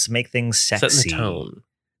 Well, to make things sexy. Setting the tone.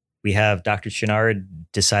 We have Dr. Chenard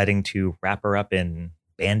deciding to wrap her up in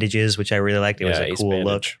bandages, which I really liked. It was a ace cool look.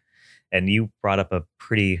 bandage. And you brought up a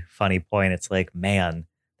pretty funny point. It's like, man,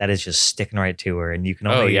 that is just sticking right to her. And you can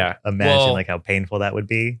only imagine Well- like how painful that would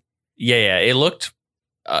be. Yeah. It looked,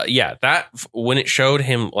 that when it showed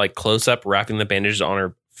him like close up wrapping the bandages on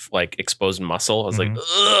her like exposed muscle. I was like,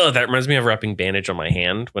 ugh, that reminds me of wrapping bandage on my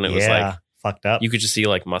hand when it was like fucked up. you could just see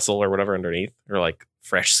like muscle or whatever underneath, or like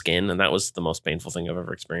fresh skin, and that was the most painful thing I've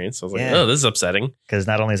ever experienced. I was like, oh, this is upsetting. Because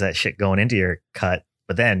not only is that shit going into your cut,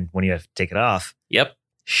 but then when you have to take it off, Yep.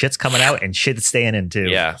 shit's coming out and shit's staying in too.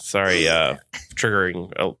 Yeah, sorry,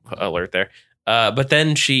 triggering alert there. But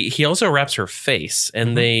then he also wraps her face,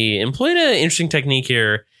 and they employed an interesting technique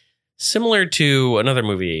here, similar to another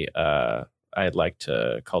movie I'd like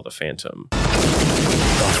to call The Phantom.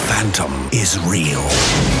 The Phantom is real.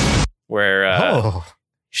 Where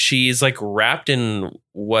she's like wrapped in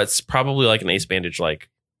what's probably like an ace bandage, like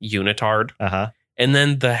unitard. And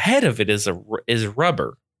then the head of it is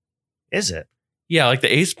rubber. Is it? Yeah, like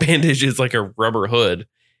the ace bandage is like a rubber hood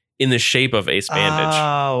in the shape of ace bandage.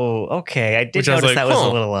 Oh, okay. I did notice that was a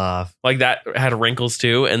little off. Like that had wrinkles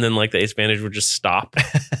too, and then like the ace bandage would just stop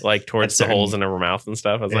like towards the holes in her mouth and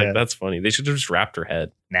stuff. I was like, that's funny. They should have just wrapped her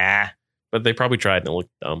head. Nah. But they probably tried and it looked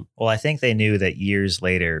dumb. Well, I think they knew that years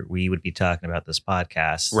later we would be talking about this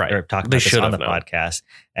podcast. Right. Or talking about this on the podcast.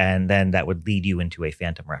 And then that would lead you into a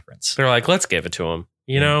Phantom reference. They're like, let's give it to him.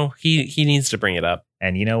 You know, he needs to bring it up.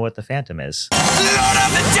 And you know what the Phantom is? Lord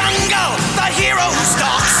of the jungle, the hero who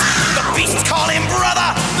stalks. The beasts call him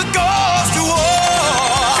brother, the ghost who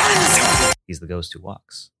walks. He's the ghost who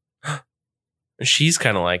walks. And she's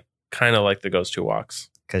kind of like the ghost who walks.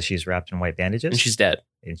 Because she's wrapped in white bandages? And she's dead.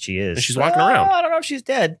 And she is. And she's walking around. I don't know if she's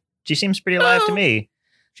dead. She seems pretty alive to me.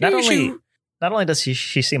 Not only does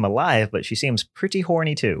she seem alive, but she seems pretty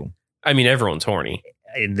horny too. I mean, everyone's horny.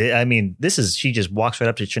 I mean, she just walks right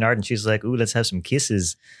up to Channard and she's like, ooh, let's have some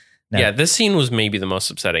kisses. Now, yeah, this scene was maybe the most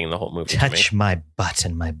upsetting in the whole movie. Touch my butt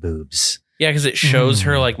and my boobs. Yeah, because it shows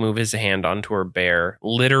her like move his hand onto her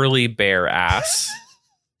literally bare ass.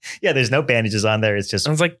 Yeah, there's no bandages on there. It's just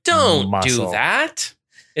I was like, don't muscle. do that.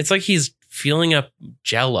 It's like he's feeling up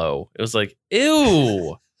Jello. It was like,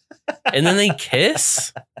 ew. And then they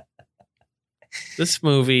kiss. This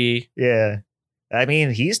movie. Yeah. I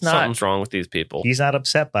mean, something's wrong with these people. He's not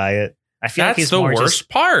upset by it. I feel like he's the more worst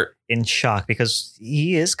part. In shock because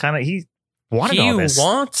he wanted all this. He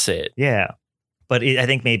wants it. Yeah. But I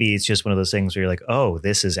think maybe it's just one of those things where you're like, oh,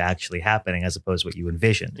 this is actually happening as opposed to what you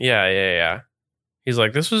envisioned. Yeah. He's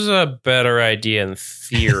like, this was a better idea in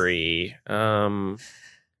theory.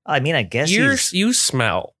 I mean, I guess you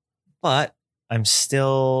smell. But I'm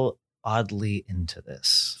still oddly into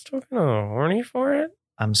this. Still kind of horny for it?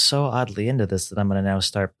 I'm so oddly into this that I'm going to now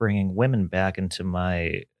start bringing women back into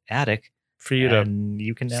my attic. For you to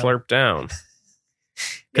you can now slurp down.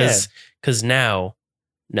 Because now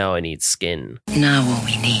I need skin. Now all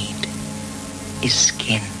we need is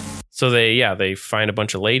skin. So they find a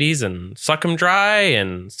bunch of ladies and suck them dry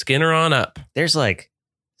and skin her on up. There's like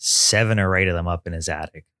 7 or 8 of them up in his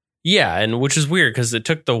attic. Yeah, and which is weird because it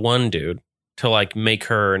took the one dude to like make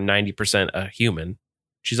her 90% a human.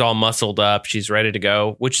 She's all muscled up. She's ready to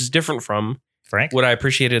go, which is different from Frank. What I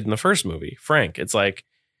appreciated in the first movie, Frank. It's like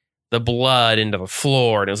the blood into the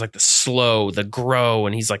floor, and it was like the grow,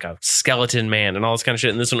 and he's like a skeleton man and all this kind of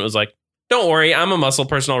shit. And this one it was like, don't worry, I'm a muscle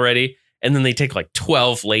person already. And then they take like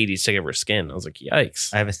 12 ladies to give her skin. I was like,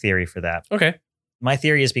 yikes. I have a theory for that. Okay. My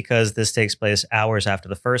theory is because this takes place hours after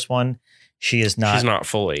the first one. She's not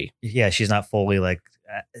fully. Yeah, she's not fully like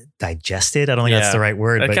digested. I don't think that's the right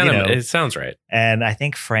word, but it sounds right. And I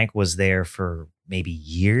think Frank was there for maybe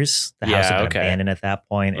years. The house had been abandoned at that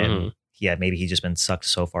point, and maybe he's just been sucked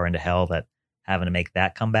so far into hell that having to make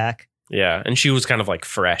that come back. Yeah, and she was kind of like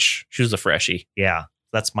fresh. She was a freshie. Yeah,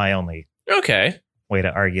 that's my only way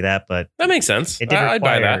to argue that, but that makes sense. I'd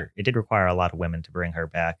buy that. It did require a lot of women to bring her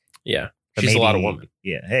back. Yeah, but she's a lot of women.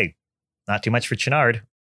 Yeah, hey, not too much for Channard.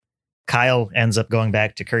 Kyle ends up going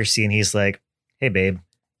back to Kirsty, and he's like, hey, babe,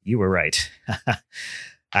 you were right.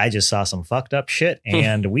 I just saw some fucked up shit,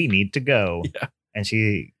 and we need to go. Yeah. And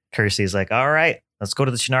Kirsty's like, all right, let's go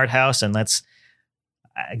to the Channard house, and let's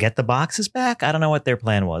get the boxes back. I don't know what their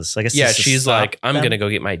plan was. I guess she's like, I'm going to go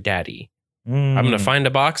get my daddy. I'm going to find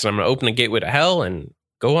a box, and I'm going to open a gateway to hell and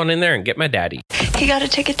go on in there and get my daddy. He got a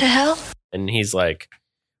ticket to hell? And he's like,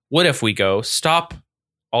 what if we go stop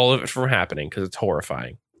all of it from happening because it's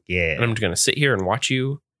horrifying? Yeah. And I'm just going to sit here and watch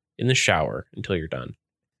you in the shower until you're done.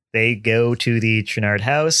 They go to the Channard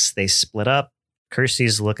house. They split up.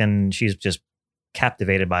 Kirsty's she's just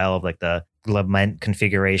captivated by all of like the lament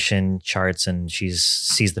configuration charts, and she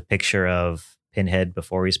sees the picture of Pinhead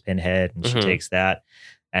before he's Pinhead, and she takes that.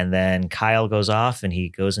 And then Kyle goes off and he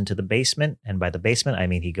goes into the basement. And by the basement, I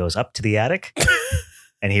mean he goes up to the attic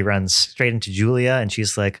and he runs straight into Julia. And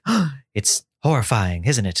she's like, oh, it's horrifying,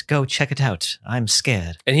 isn't it? Go check it out. I'm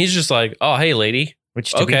scared. And he's just like, oh, hey, lady.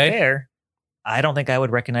 Which, to be fair, I don't think I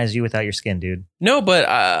would recognize you without your skin, dude. No, but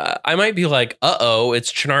I might be like,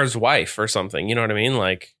 it's Chenard's wife or something. You know what I mean?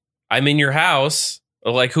 Like, I'm in your house.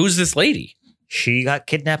 Like, who's this lady? She got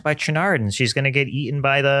kidnapped by Chenard and she's going to get eaten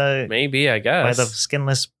by the... Maybe, I guess. By the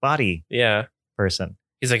skinless body person.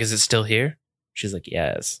 He's like, is it still here? She's like,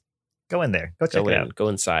 yes. Go in there. Go check it out. Go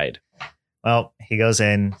inside. Well, he goes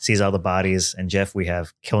in, sees all the bodies, and Jeff, we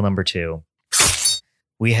have kill number 2.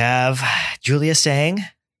 We have Julia saying,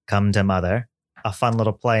 come to mother. A fun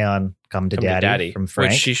little play on come to daddy from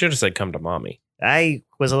Frank. Which she should have said come to mommy. I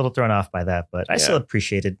was a little thrown off by that, but I still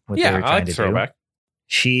appreciated what they were trying to do.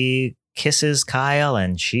 She kisses Kyle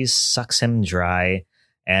and she sucks him dry.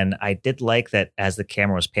 And I did like that as the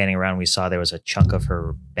camera was panning around, we saw there was a chunk of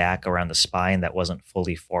her back around the spine that wasn't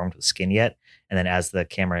fully formed with skin yet. And then as the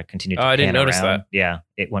camera continued to pan I didn't notice around, that. Yeah,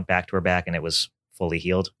 it went back to her back and it was fully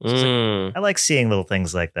healed. So I like seeing little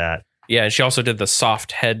things like that. Yeah, and she also did the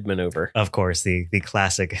soft head maneuver. Of course, the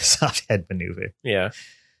classic soft head maneuver. Yeah.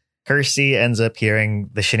 Kirsty ends up hearing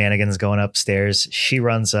the shenanigans going upstairs. She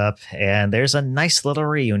runs up and there's a nice little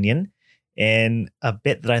reunion in a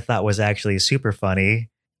bit that I thought was actually super funny.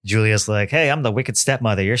 Julia's like, hey, I'm the wicked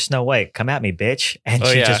stepmother. You're Snow White. Come at me, bitch. And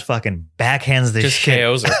she just fucking backhands the shit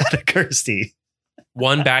KOs her. out of Kirsty.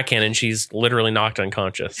 One backhand and she's literally knocked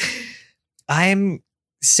unconscious. I'm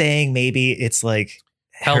saying maybe it's like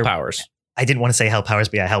hell powers. I didn't want to say hell powers,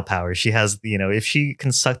 but yeah, hell powers. She has, if she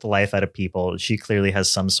can suck the life out of people, she clearly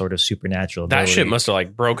has some sort of supernatural ability. That shit must have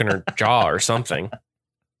like broken her jaw or something.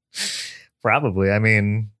 Probably. I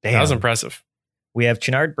mean, damn. That was impressive. We have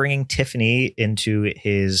Chenard bringing Tiffany into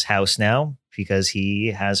his house now because he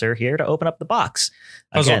has her here to open up the box.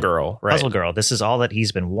 Puzzle girl, right? Puzzle girl. This is all that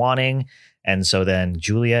he's been wanting. And so then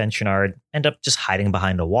Julia and Chenard end up just hiding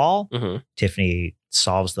behind a wall. Mm-hmm. Tiffany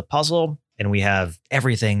solves the puzzle and we have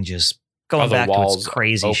everything just going back to its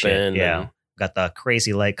crazy shit. Yeah. Got the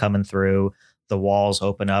crazy light coming through. The walls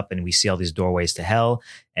open up and we see all these doorways to hell.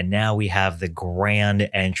 And now we have the grand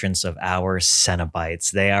entrance of our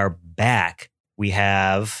Cenobites. They are back. We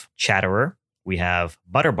have Chatterer. We have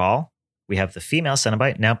Butterball. We have the female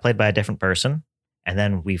Cenobite, now played by a different person. And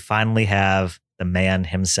then we finally have the man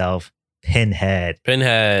himself, Pinhead.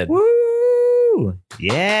 Woo!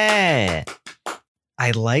 Yeah.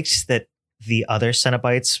 I liked that the other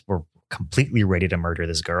Cenobites were completely ready to murder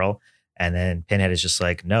this girl. And then Pinhead is just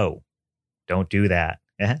like, no, don't do that.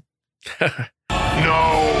 No,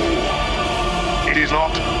 it is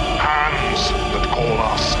not hands that call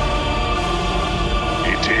us.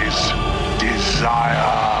 It is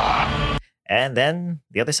desire. And then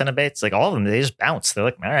the other Cenobites, like all of them, they just bounce. They're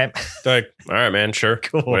like, all right. They're like, all right, man, sure.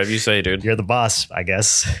 Cool. Whatever you say, dude. You're the boss, I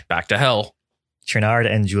guess. Back to hell.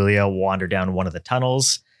 Chenard and Julia wander down one of the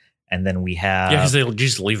tunnels. And then we have... Yeah, because they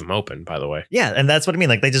just leave them open, by the way. Yeah, and that's what I mean.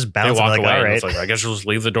 Like, they just bounce. They walk and away. all right. It's like, I guess we'll just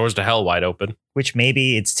leave the doors to hell wide open. Which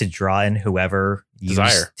maybe it's to draw in whoever used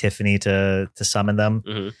Tiffany to summon them.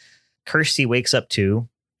 Mm-hmm. Kirsty wakes up too.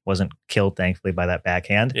 Wasn't killed, thankfully, by that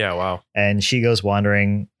backhand. Yeah, wow. And she goes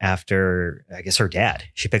wandering after, I guess, her dad.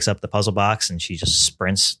 She picks up the puzzle box and she just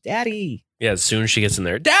sprints, Daddy! Yeah, as soon as she gets in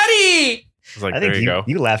there, Daddy! I was like, I think there you go.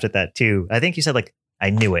 You laughed at that too. I think you said, like, I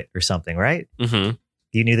knew it or something, right? Mm-hmm.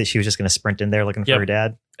 You knew that she was just going to sprint in there looking for her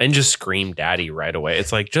dad? And just scream Daddy right away.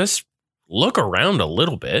 It's like, just look around a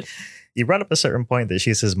little bit. You brought up a certain point that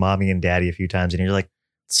she says mommy and daddy a few times, and you're like,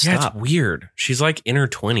 stop. Yeah, it's weird. She's like in her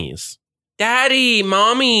 20s. Daddy,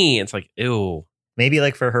 mommy. It's like, ew. Maybe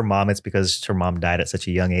like for her mom, it's because her mom died at such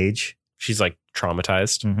a young age. She's like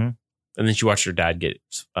traumatized. Mm-hmm. And then she watched her dad get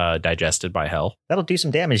digested by hell. That'll do some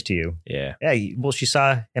damage to you. Yeah. Yeah. Well, she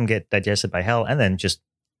saw him get digested by hell and then just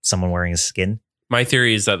someone wearing his skin. My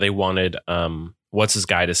theory is that they wanted, what's his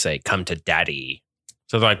guy to say? Come to Daddy.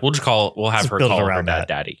 So they're like, we'll have her call her dad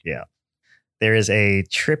Daddy. Yeah. There is a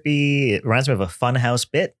trippy, it reminds me of a Funhouse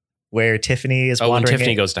bit where Tiffany is wandering. When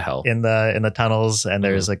Tiffany goes to hell in the tunnels, and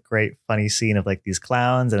there's a great funny scene of like these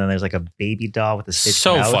clowns, and then there's like a baby doll with a stitched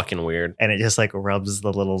mouth. So fucking weird. And it just like rubs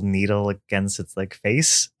the little needle against its like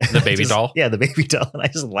face. The baby doll? Yeah, the baby doll. And I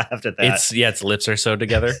just laughed at that. Its lips are sewed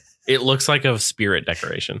together. It looks like a spirit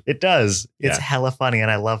decoration. It does. It's hella funny, and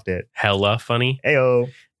I loved it. Hella funny. Ayo.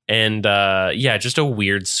 And just a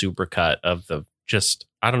weird supercut of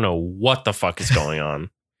I don't know what the fuck is going on.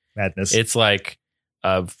 Madness. It's like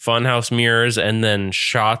funhouse mirrors and then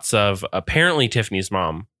shots of apparently Tiffany's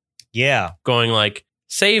mom. Yeah. Going like,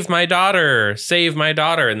 save my daughter.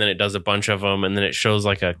 And then it does a bunch of them. And then it shows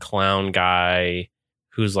like a clown guy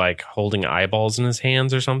who's like holding eyeballs in his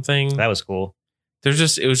hands or something. That was cool. It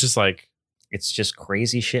was just like, it's just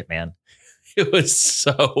crazy shit, man. It was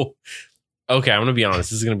so, okay, I'm going to be honest.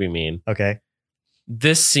 This is going to be mean. Okay.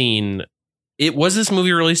 This scene Was this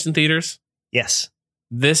movie released in theaters? Yes.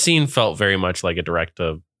 This scene felt very much like a direct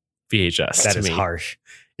to VHS. That to is me. harsh.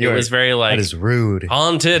 It was very like that is rude.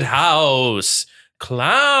 haunted house,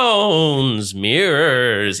 clowns,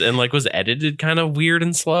 mirrors, and like was edited kind of weird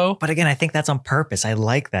and slow. But again, I think that's on purpose. I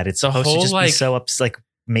like that. It's The supposed to whole, just like- be so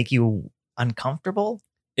make you uncomfortable.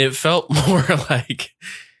 It felt more like,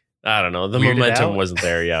 I don't know, the Weirded momentum out? wasn't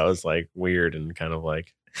there. Yeah, it was like weird and kind of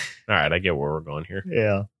like, all right, I get where we're going here.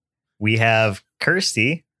 Yeah. We have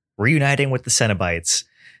Kirsty reuniting with the Cenobites.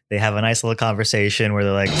 They have a nice little conversation where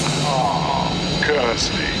they're like, Ah,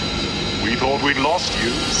 Kirsty. We thought we'd lost you.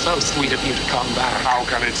 So sweet of you to come back. How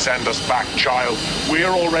can it send us back, child? We're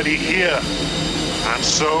already here. And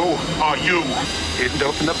so are you. Didn't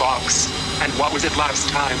open the box. And what was it last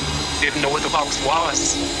time? Didn't know what the box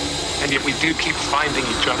was. And yet we do keep finding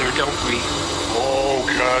each other, don't we? Oh,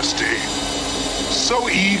 Kirsty. So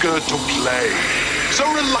eager to play. So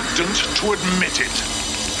reluctant to admit it.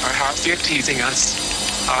 Perhaps you're teasing us.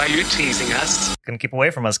 Are you teasing us? "Gonna keep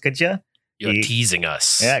away from us, could you?" You're He- teasing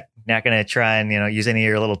us. Yeah, not gonna try and use any of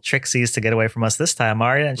your little trixies to get away from us this time,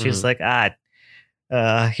 are you? And she's like,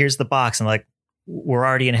 here's the box. And like, we're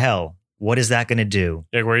already in hell. What is that gonna do?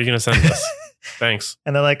 Yeah, where are you going to send us? Thanks.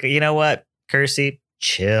 And they're like, you know what, Kirsty,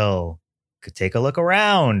 chill. Could take a look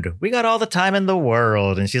around. We got all the time in the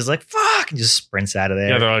world. And she's like, fuck, and just sprints out of there.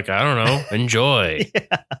 Yeah, they're like, I don't know. Enjoy.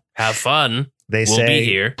 Have fun. They We'll say, be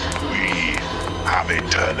here. We have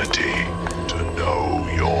eternity to know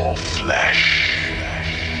your flesh.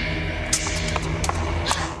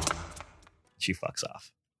 she fucks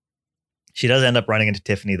off. She does end up running into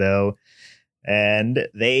Tiffany though. And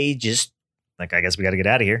they just like, I guess we got to get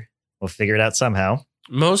out of here. We'll figure it out somehow.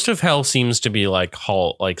 Most of hell seems to be like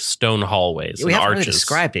stone hallways We and haven't arches. really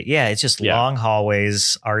described it. Yeah, it's just Yeah. long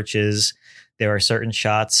hallways, arches. There are certain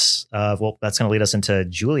shots of, that's going to lead us into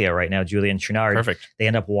Julia right now. Julia and Trinard. Perfect. They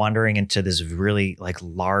end up wandering into this really like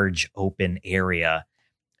large open area.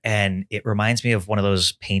 And it reminds me of one of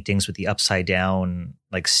those paintings with the upside down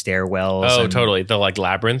like stairwells. Oh, and totally. The like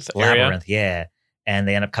labyrinth area. labyrinth. Yeah. And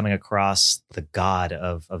they end up coming across the god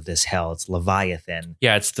of this hell. It's Leviathan.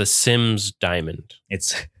 Yeah, it's the Sims diamond.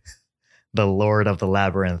 It's the Lord of the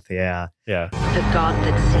Labyrinth. Yeah. Yeah. The God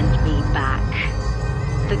that sent me back.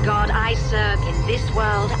 The God I serve in this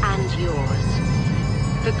world and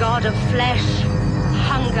yours. The God of flesh,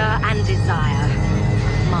 hunger, and desire.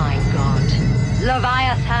 My God.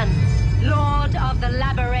 Leviathan, Lord of the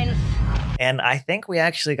Labyrinth. And I think we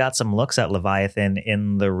actually got some looks at Leviathan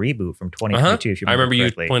in the reboot from 2022. If you I remember you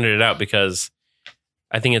correctly. pointed it out because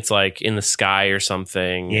I think it's like in the sky or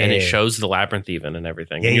something, and it Yeah. shows the labyrinth even and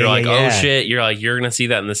everything. Yeah, and you're yeah, like, yeah, oh yeah. shit! You're like, you're gonna see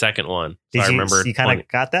that in the second one. So Did I you, remember you kind of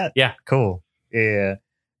got that? Yeah. Cool. Yeah.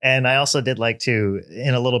 And I also did like to,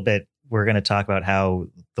 in a little bit, we're going to talk about how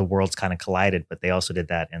the worlds kind of collided, but they also did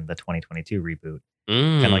that in the 2022 reboot.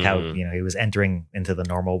 Kind of like how, he was entering into the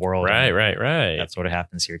normal world. Right. and that sort of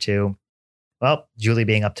happens here too. Well, Julie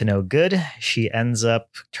being up to no good, she ends up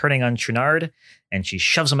turning on Trinard and she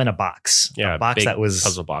shoves him in a box. Yeah, A box big that was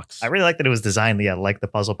puzzle box. I really like that it was designed, like the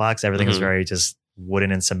puzzle box. Everything is Mhm. very just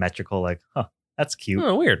wooden and symmetrical. Like, that's cute.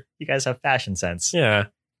 Oh, weird. You guys have fashion sense. Yeah.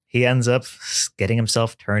 He ends up getting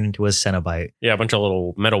himself turned into a Cenobite. Yeah, a bunch of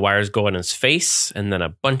little metal wires go in his face, and then a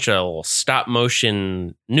bunch of little stop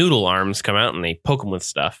motion noodle arms come out and they poke him with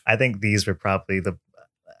stuff. I think these were probably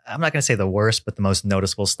I'm not going to say the worst, but the most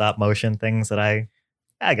noticeable stop motion things that I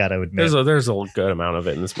got to admit. There's a good amount of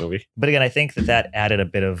it in this movie. But again, I think that added a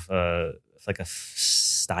bit of like a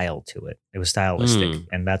style to it. It was stylistic.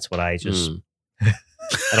 And that's what I just, I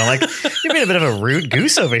don't like. You're being a bit of a rude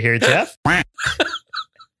goose over here, Jeff.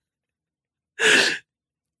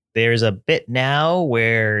 There's a bit now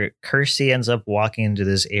where Kirsty ends up walking into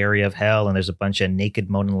this area of hell and there's a bunch of naked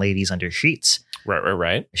moaning ladies under sheets.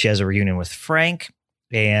 Right. She has a reunion with Frank,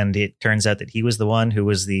 and it turns out that he was the one who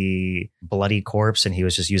was the bloody corpse, and he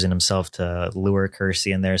was just using himself to lure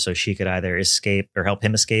Kirsty in there so she could either escape or help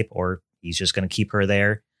him escape, or he's just going to keep her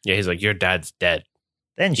there. Yeah, he's like, your dad's dead.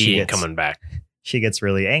 Then He ain't coming back. She gets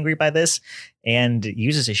really angry by this and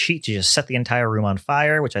uses a sheet to just set the entire room on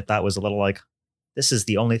fire, which I thought was a little like, this is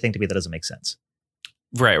the only thing to me that doesn't make sense.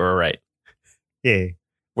 Right. Yeah.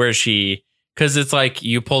 Where because it's like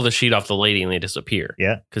you pull the sheet off the lady and they disappear.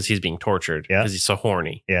 Yeah. Because he's being tortured. Yeah. Because he's so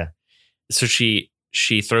horny. Yeah. So she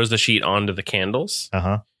throws the sheet onto the candles.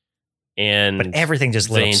 Uh-huh. And But everything just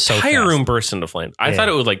lit the up so entire fast. room bursts into flames. I Yeah. thought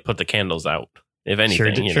it would like put the candles out, if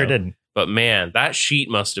anything. Sure didn't. But man, that sheet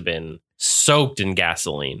must have been soaked in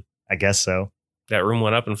gasoline. I guess so. That room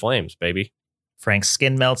went up in flames, baby. Frank's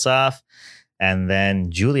skin melts off, and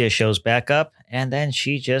then Julia shows back up And then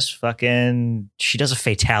she just she does a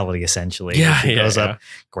fatality essentially. Yeah, she goes yeah. up,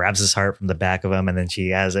 grabs his heart from the back of him, and then she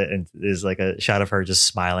has it, and there's like a shot of her just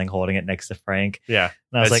smiling, holding it next to Frank. Yeah,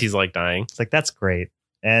 and I was as like, he's like dying. It's like, that's great.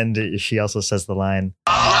 And she also says the line,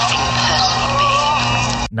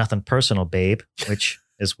 "Nothing personal, babe," which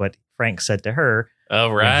is what Frank said to her. Oh,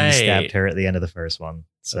 when right. he stabbed her at the end of the first one.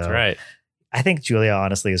 So That's right. I think Julia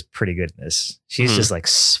honestly is pretty good in this. She's just like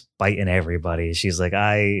spiting everybody. She's like,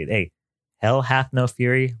 hey, hell hath no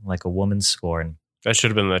fury like a woman's scorn. That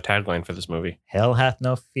should have been the tagline for this movie. Hell hath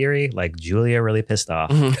no fury like Julia really pissed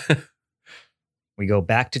off. We go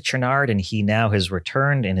back to Chernard, and he now has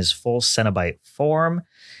returned in his full Cenobite form,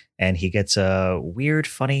 and he gets a weird,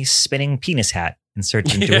 funny, spinning penis hat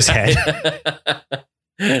inserted into his head.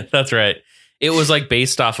 That's right. It was like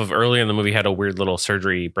based off of earlier in the movie had a weird little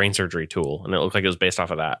brain surgery tool, and it looked like it was based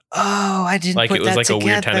off of that. Oh, I didn't like put it was that like together. a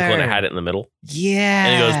weird tentacle, and it had it in the middle. Yeah,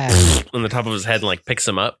 and it goes on the top of his head and like picks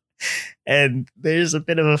him up. And there's a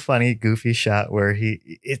bit of a funny, goofy shot where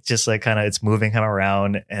it's just like kind of it's moving him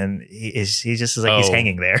around, and he just is like he's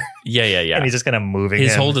hanging there. Yeah. And he's just kind of moving.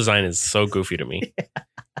 His him. whole design is so goofy to me. Yeah.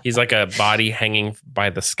 He's like a body hanging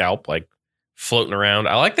by the scalp, like floating around.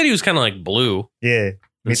 I like that he was kind of like blue,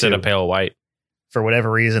 instead of pale white. For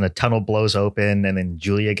whatever reason, a tunnel blows open, and then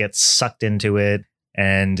Julia gets sucked into it.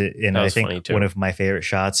 And I think one of my favorite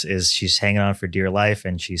shots is she's hanging on for dear life,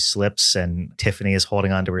 and she slips, and Tiffany is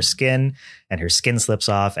holding onto her skin, and her skin slips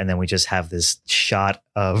off. And then we just have this shot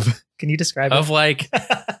of, can you describe it? Of like,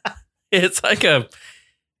 it's like a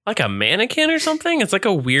mannequin or something. It's like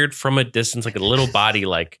a weird from a distance, like a little body,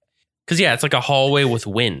 like, cause it's like a hallway with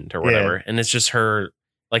wind or whatever. Yeah. And it's just her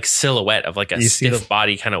like silhouette of like a stiff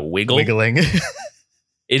body kind of wiggling.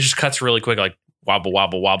 It just cuts really quick, like wobble,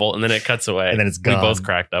 wobble, wobble. And then it cuts away. And then it's gone. We both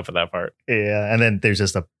cracked up at that part. Yeah. And then there's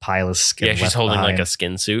just a pile of skin. Yeah. She's holding like a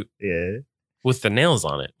skin suit. Yeah. With the nails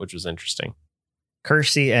on it, which was interesting.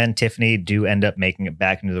 Kirsty and Tiffany do end up making it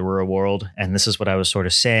back into the real world. And this is what I was sort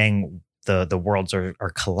of saying. The worlds are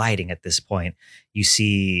colliding at this point. You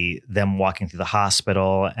see them walking through the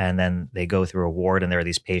hospital, and then they go through a ward, and there are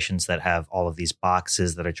these patients that have all of these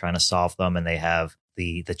boxes that are trying to solve them, and they have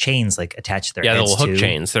the chains like attached to their heads. The little hook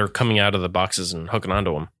chains. They're coming out of the boxes and hooking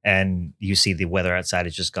onto them. And you see the weather outside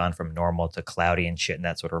has just gone from normal to cloudy and shit. And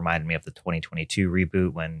that's what reminded me of the 2022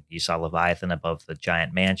 reboot when you saw Leviathan above the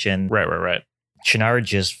giant mansion. Right. Chernard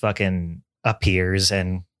just fucking appears,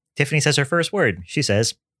 and Tiffany says her first word. She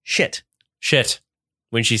says, shit.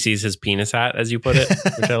 When she sees his penis hat, as you put it,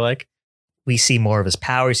 which I like. We see more of his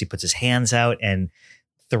powers. He puts his hands out, and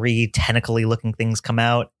 3 tentacly looking things come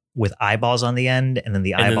out with eyeballs on the end, and then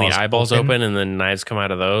the eyeballs open, and then knives come out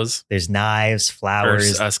of those. There's knives,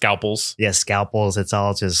 flowers, or, scalpels. Yeah, scalpels. It's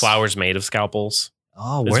all just flowers made of scalpels.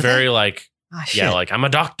 Oh, it's very like, shit. Like I'm a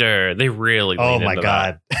doctor. They really. Oh my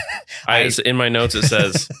god! In my notes it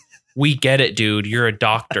says, "We get it, dude. You're a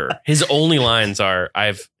doctor." His only lines are,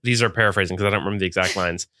 these are paraphrasing because I don't remember the exact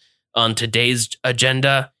lines. On today's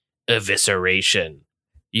agenda, evisceration.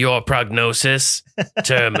 Your prognosis,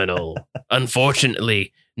 terminal.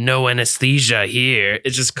 Unfortunately, no anesthesia here.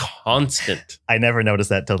 It's just constant. I never noticed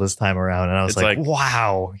that till this time around, and I was like,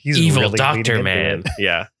 wow, he's evil really doctor, man.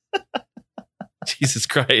 Yeah. Jesus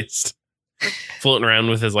Christ. Floating around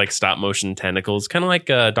with his like stop motion tentacles, kind of like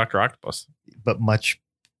Dr. Octopus, but much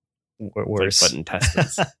worse. Like, but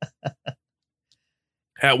intestines.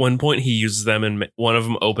 At one point, he uses them, and one of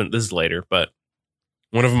them this is later, but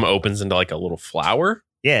one of them opens into like a little flower.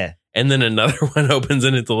 Yeah. And then another one opens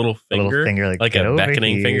into a little finger, like a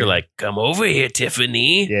beckoning finger, like, come over here,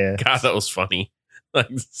 Tiffany. Yeah. God, that was funny. Like,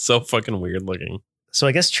 so fucking weird looking. So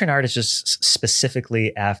I guess Chernard is just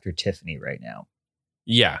specifically after Tiffany right now.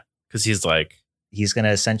 Yeah. Because he's going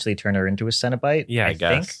to essentially turn her into a Cenobite. Yeah, I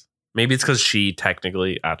guess. Think. Maybe it's because she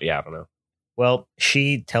technically, I don't know. Well,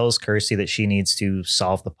 she tells Kirsty that she needs to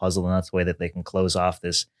solve the puzzle, and that's the way that they can close off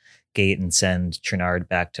this gate and send Chernard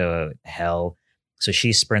back to hell. So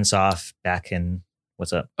she sprints off back in,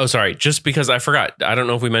 what's up? Oh, sorry. Just because I forgot. I don't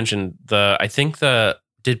know if we mentioned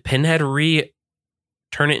did Pinhead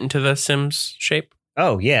turn it into the Sims shape?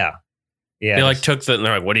 Oh, yeah. Yeah. They like took and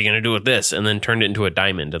they're like, what are you going to do with this? And then turned it into a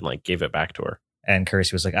diamond and like gave it back to her. And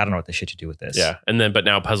Kirsty was like, I don't know what this shit to do with this. Yeah. But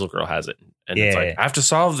now Puzzle Girl has it. And it's like, I have to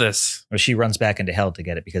solve this. Well, she runs back into hell to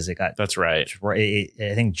get it because it got. That's right.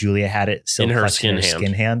 I think Julia had it still in her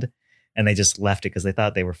skin hand. And they just left it because they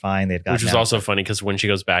thought they were fine. They'd got. Which was also funny because when she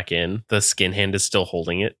goes back in, the skin hand is still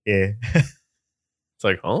holding it. Yeah. It's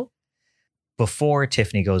like, huh? Before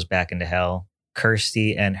Tiffany goes back into hell,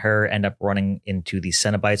 Kirsty and her end up running into the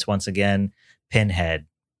Cenobites once again. Pinhead,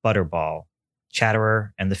 Butterball,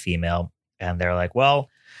 Chatterer, and the female. And they're like, well,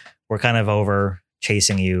 we're kind of over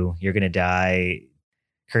chasing you. You're going to die.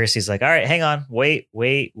 Kirsty's like, all right, hang on. Wait.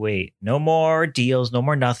 No more deals. No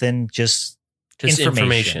more nothing. Just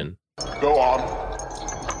information. Go on.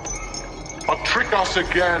 But trick us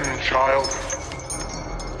again, child.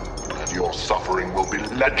 And your suffering will be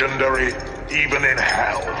legendary, even in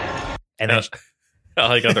hell. And then, I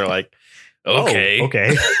like how they're like, okay. Oh,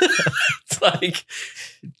 okay. It's like,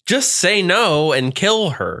 just say no and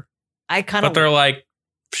kill her. But they're like,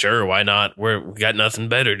 sure, why not? We got nothing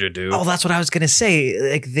better to do. Oh, that's what I was going to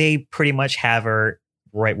say. Like, they pretty much have her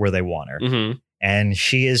right where they want her. Mm-hmm. And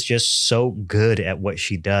she is just so good at what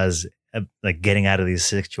she does, like getting out of these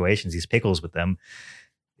situations, these pickles with them.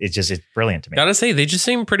 It's brilliant to me. Gotta say, they just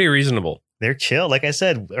seem pretty reasonable. They're chill. Like I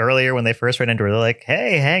said earlier, when they first ran into her, they're like,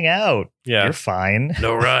 hey, hang out. Yeah. You're fine.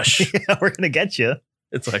 No rush. Yeah, we're going to get you.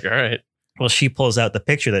 It's like, all right. Well, she pulls out the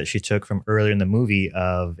picture that she took from earlier in the movie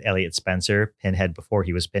of Elliot Spencer, Pinhead, before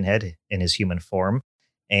he was Pinhead in his human form.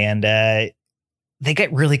 And they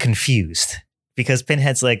get really confused because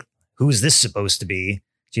Pinhead's like, who's this supposed to be?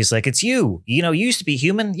 She's like, it's you. You know, you used to be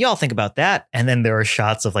human. Y'all think about that. And then there are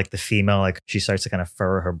shots of like the female, like she starts to kind of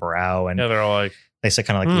furrow her brow. And yeah, they're all like, they start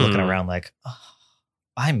kind of like looking around like, oh,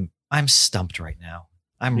 I'm stumped right now.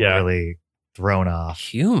 I'm really thrown off.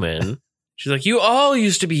 Human? She's like, you all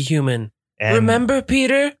used to be human. And remember,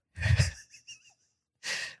 Peter?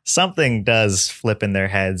 Something does flip in their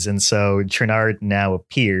heads. And so Trinard now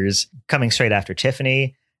appears coming straight after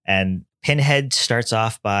Tiffany. And Pinhead starts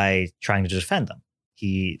off by trying to defend them.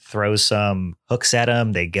 He throws some hooks at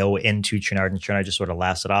him. They go into Trinard, and Trinard just sort of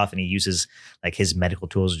laughs it off. And he uses like his medical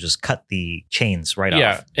tools to just cut the chains right off.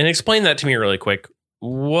 Yeah. And explain that to me really quick.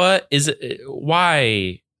 What is it?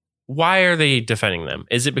 Why are they defending them?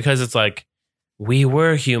 Is it because it's like, we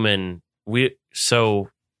were human? We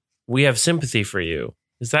have sympathy for you.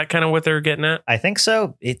 Is that kind of what they're getting at? I think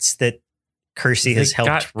so. It's that Kirsty has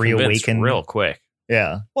helped reawaken real quick.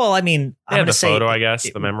 Yeah. Well, I mean, they have the photo, I guess,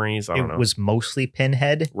 the memories. I don't know. It was mostly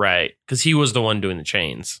Pinhead. Right. Because he was the one doing the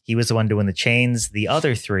chains. He was the one doing the chains. The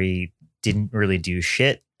other three didn't really do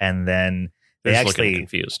shit. And then they actually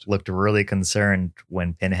looked really concerned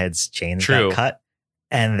when Pinhead's chains got cut.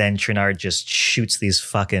 And then Trinard just shoots these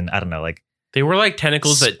fucking, I don't know, like. They were like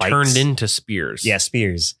tentacles spikes. That turned into spears. Yeah,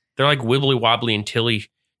 spears. They're like wibbly wobbly until he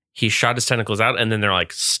shot his tentacles out. And then they're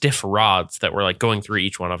like stiff rods that were like going through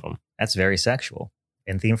each one of them. That's very sexual.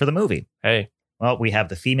 In theme for the movie. Hey. Well, we have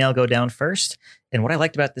the female go down first. And what I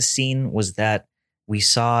liked about this scene was that we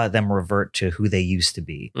saw them revert to who they used to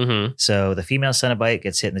be. Mm-hmm. So the female Cenobite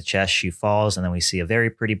gets hit in the chest. She falls. And then we see a very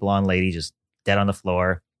pretty blonde lady just dead on the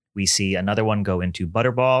floor. We see another one go into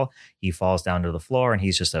Butterball. He falls down to the floor and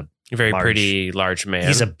he's just a very pretty large man.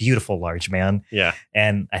 He's a beautiful large man. Yeah.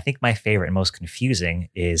 And I think my favorite and most confusing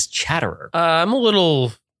is Chatterer. I'm a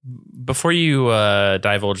little, before you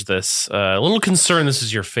divulge this, a little concerned this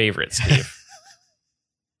is your favorite, Steve.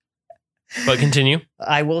 But continue.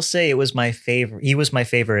 I will say it was my favorite. He was my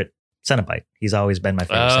favorite Cenobite. He's always been my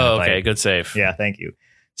favorite Cenobite. Okay. Good save. Yeah, thank you.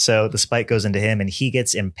 So the spike goes into him and he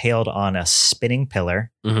gets impaled on a spinning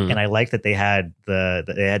pillar. Mm-hmm. And I like that they had they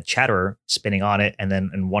had Chatterer spinning on it. And then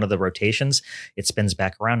in one of the rotations, it spins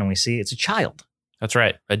back around and we see it's a child. That's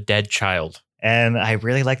right. A dead child. And I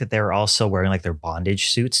really like that they were also wearing like their bondage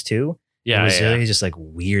suits too. Yeah. It was really just like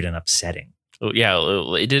weird and upsetting. Yeah.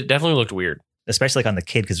 It definitely looked weird. Especially like on the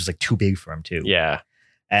kid because it was like too big for him too. Yeah.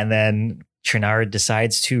 And then Trinard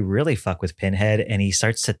decides to really fuck with Pinhead and he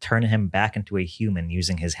starts to turn him back into a human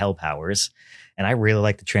using his hell powers. And I really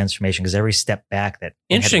like the transformation because every step back that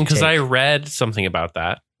interesting because I read something about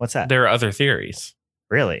that. What's that? There are other theories.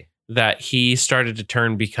 Really? That he started to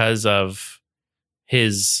turn because of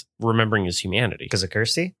his remembering his humanity. Because of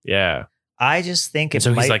Kirsty? Yeah. I just think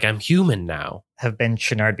so he's like, I'm human now. Have been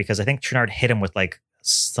Trinard because I think Trinard hit him with like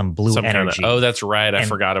some blue energy. Oh, that's right. I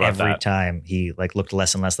forgot about that. Every time he like looked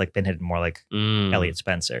less and less like Pinhead and more like Elliot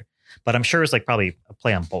Spencer. But I'm sure it's like probably a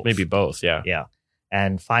play on both. Maybe both. Yeah. Yeah.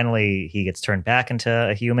 And finally he gets turned back into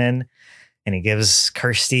a human and he gives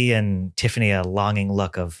Kirsty and Tiffany a longing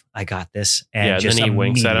look of, I got this. And just then he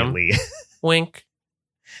winks at him. Wink.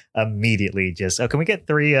 Immediately just, can we get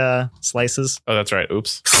 3 slices? Oh, that's right.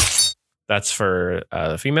 Oops. That's for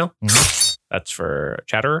the female. Mm-hmm. That's for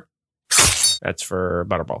Chatterer. That's for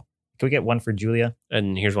Butterball. Can we get one for Julia?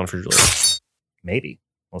 And here's one for Julia. Maybe.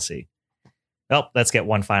 We'll see. Well, let's get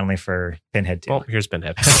one finally for Pinhead too. Oh, here's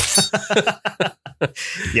Pinhead.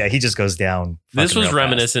 Yeah, he just goes down. This was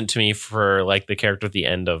reminiscent to me for like the character at the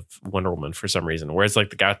end of Wonder Woman for some reason, where it's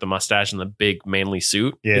like the guy with the mustache and the big manly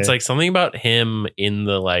suit. Yeah. It's like something about him in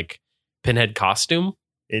the like Pinhead costume.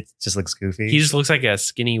 It just looks goofy. He just looks like a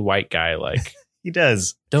skinny white guy. Like He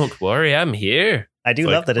does. Don't worry, I'm here. I do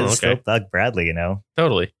It's love like, that it's oh, still okay. Doug Bradley, you know?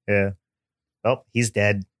 Totally. Yeah. Well, he's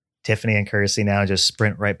dead. Tiffany and Kirsty now just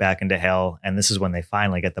sprint right back into hell. And this is when they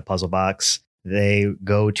finally get the puzzle box. They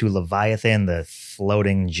go to Leviathan, the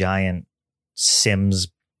floating giant Sims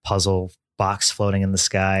puzzle box floating in the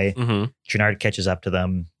sky. Mm-hmm. Trinard catches up to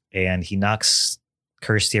them and he knocks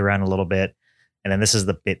Kirsty around a little bit. And then this is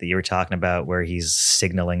the bit that you were talking about where he's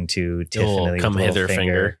signaling to Tiffany. Come with a hither little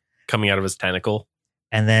finger coming out of his tentacle.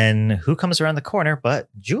 And then who comes around the corner but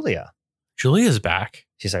Julia? Julia's back.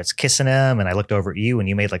 She starts kissing him, and I looked over at you, and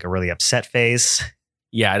you made like a really upset face.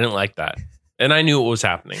 Yeah, I didn't like that. And I knew what was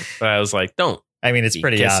happening, but I was like, don't. I mean, it's Be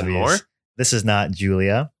pretty kissing obvious. more. This is not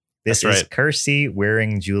Julia. This That's is right. Kirsty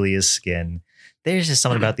wearing Julia's skin. There's just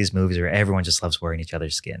something about these movies where everyone just loves wearing each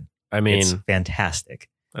other's skin. I mean, It's fantastic.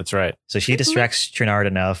 that's right. So she distracts Trinard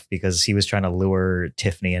enough because he was trying to lure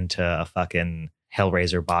Tiffany into a fucking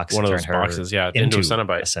Hellraiser box. One of and those turn her boxes, yeah, into a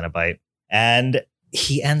Cenobite. Cenobite. And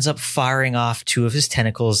he ends up firing off 2 of his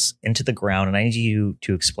tentacles into the ground. And I need you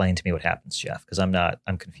to explain to me what happens, Jeff, because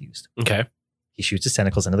I'm confused. Okay. He shoots his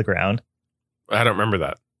tentacles into the ground. I don't remember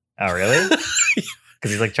that. Oh, really?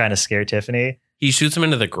 Because he's like trying to scare Tiffany. He shoots him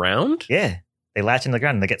into the ground? Yeah. They latch into the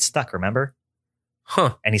ground and they get stuck, remember?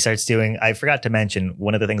 Huh. And he starts doing, I forgot to mention,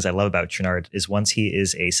 one of the things I love about Trinard is once he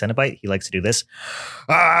is a Cenobite, he likes to do this.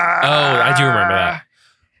 Oh, I do remember that.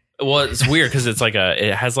 Well, it's weird because it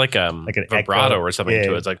has like an vibrato echo. or something Yeah.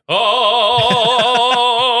 to it. It's like, oh,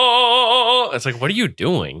 it's like, what are you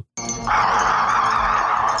doing?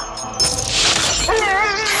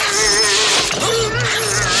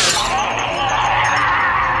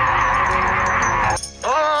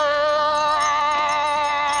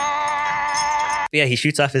 Yeah, he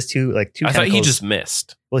shoots off his two I tentacles. thought he just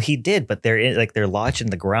missed. Well, he did, but they're lodged in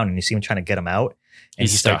the ground, and you see him trying to get him out, and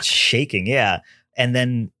He's he starts stuck. shaking. Yeah, and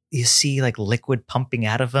then you see like liquid pumping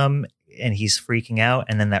out of him, and he's freaking out,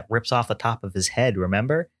 and then that rips off the top of his head.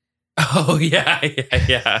 Remember? Oh, yeah.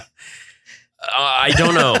 I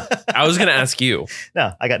don't know. I was going to ask you.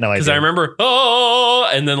 No, I got no idea. Because I remember, oh,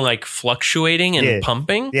 and then like fluctuating and Yeah.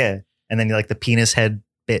 pumping. Yeah, and then like the penis head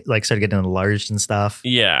bit like started getting enlarged and stuff,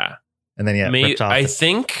 Yeah. and then ripped off. I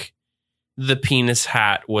think the penis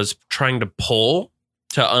hat was trying to pull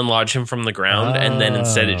to unlodge him from the ground, and then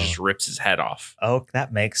instead it just rips his head off. Oh,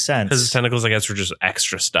 that makes sense. Because his tentacles, I guess, were just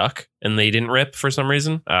extra stuck, and they didn't rip for some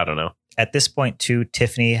reason. I don't know. At this point, too,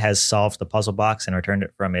 Tiffany has solved the puzzle box and returned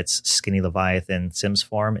it from its skinny Leviathan Sims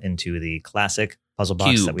form into the classic puzzle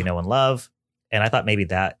box Cube. that we know and love. And I thought maybe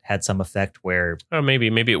that had some effect where, Oh, maybe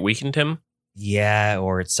it weakened him. yeah,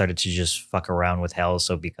 or it started to just fuck around with hell.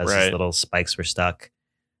 So because his Right. little spikes were stuck,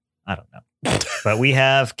 I don't know. But we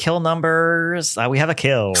have kill numbers. We have a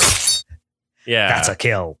kill. Yeah, That's a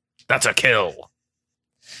kill. That's a kill.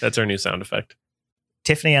 That's our new sound effect.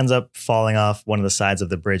 Tiffany ends up falling off one of the sides of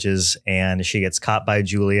the bridges and she gets caught by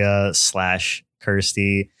Julia /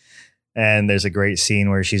 Kirsty. And there's a great scene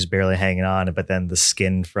where she's barely hanging on, but then the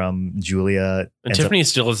skin from Julia. And ends Tiffany up-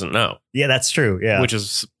 still doesn't know, yeah, that's true. Yeah. which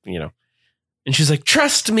is, and she's like,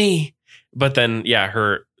 trust me. But then, yeah,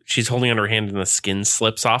 she's holding on her hand and the skin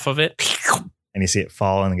slips off of it. And you see it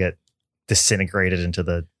fall and get disintegrated into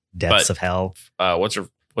the depths of hell. What's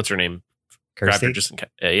her name? Grabbed her Kirsty?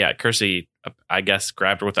 just Kirsty, I guess,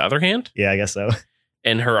 grabbed her with the other hand, Yeah, I guess so.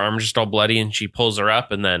 and her arm's just all bloody, and she pulls her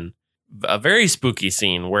up, and then a very spooky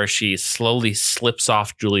scene where she slowly slips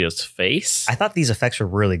off Julia's face. I thought these effects were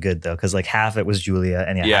really good though, because like half it was Julia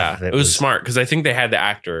and half of it was smart because I think they had the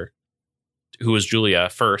actor who was Julia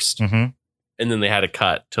first, Mhm. and then they had a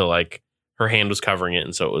cut to like her hand was covering it,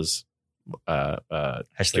 and so it was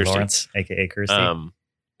Ashley Kirsty. Lawrence, aka Kirsty.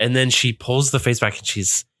 And then she pulls the face back, and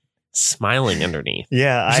she's smiling underneath.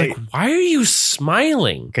 Yeah, I was like, why are you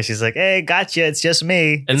smiling? because she's like, "Hey, gotcha! It's just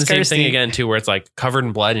me." And It's the same Kirsty." thing again too, where it's like covered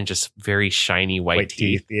in blood and just very shiny white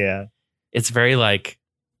teeth. Yeah, It's very like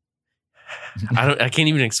I can't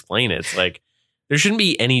even explain it. It's like there shouldn't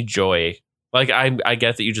be any joy. Like I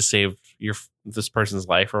get that you just saved this person's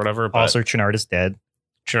life or whatever, but also Trinard is dead.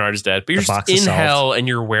 Trinard is dead. But you're The just box is in solved. hell and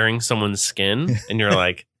you're wearing someone's skin and you're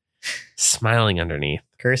like smiling underneath.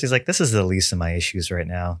 Kirsty's like, "This is the least of my issues right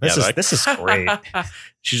now. Yeah, This is great."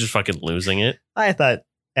 She's just fucking losing it. I thought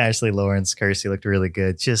Ashley Lawrence Kirsty looked really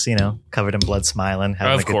good. Just covered in blood, smiling,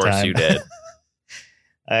 having Of a good course time. you did.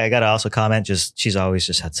 I gotta also comment, she's always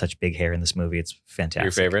just had such big hair in this movie. It's fantastic.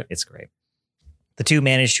 Your favorite? It's great. The two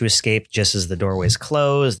manage to escape just as the doorways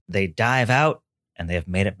close. They dive out and they have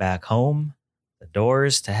made it back home. The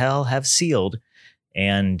doors to hell have sealed,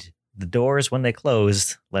 and the doors, when they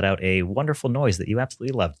closed, let out a wonderful noise that you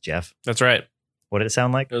absolutely loved, Jeff. That's right. What did it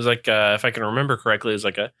sound like? It was like if I can remember correctly, it was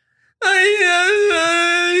like a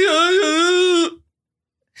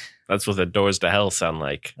That's what the doors to hell sound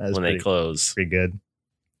like when they close. Pretty good.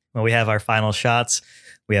 Well, we have our final shots.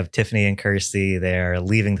 We have Tiffany and Kirsty. They're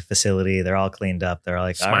leaving the facility. They're all cleaned up. They're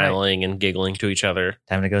like smiling and giggling to each other.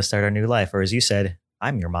 Time to go start our new life. Or as you said,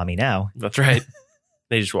 I'm your mommy now. That's right.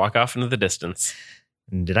 They just walk off into the distance.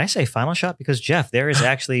 And did I say final shot? Because Jeff, there is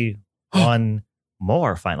actually one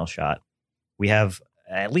more final shot. We have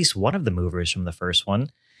at least one of the movers from the first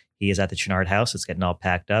one. He is at the Chennard house. It's getting all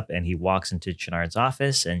packed up, and he walks into Chennard's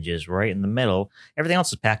office, and just right in the middle, everything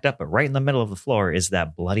else is packed up, but right in the middle of the floor is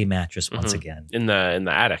that bloody mattress once again. In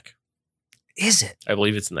the attic. Is it? I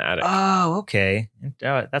believe it's in the attic. Oh, okay.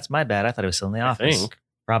 That's my bad. I thought it was still in the office. Think.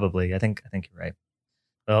 Probably. I think you're right.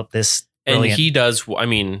 Well, this and he does. I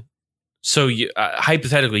mean, so you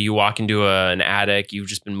hypothetically, you walk into an attic. You've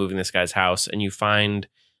just been moving this guy's house, and you find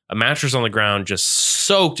a mattress on the ground just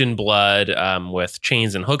soaked in blood with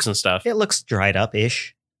chains and hooks and stuff. It looks dried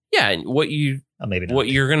up-ish. Yeah, and what you're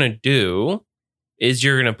going to do is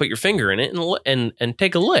you're going to put your finger in it and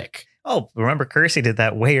take a lick. Oh, remember Kirsty did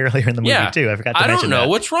that way earlier in the movie too. I forgot to mention that. I don't know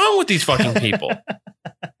what's wrong with these fucking people.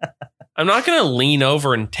 I'm not going to lean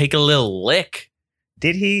over and take a little lick.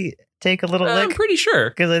 Did he take a little lick? I'm pretty sure.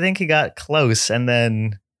 Because I think he got close and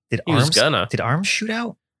then did arms shoot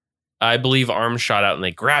out? I believe arms shot out and they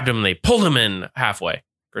grabbed him and they pulled him in halfway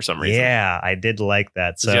for some reason. Yeah, I did like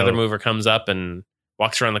that. So the other mover comes up and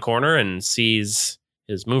walks around the corner and sees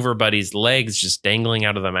his mover buddy's legs just dangling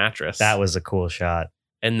out of the mattress. That was a cool shot.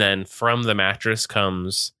 And then from the mattress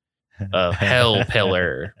comes a hell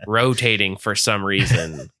pillar rotating for some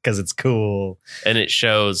reason. Because it's cool. And it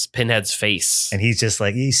shows Pinhead's face. And he's just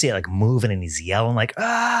like, you see it like moving and he's yelling like,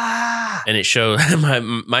 ah. And it shows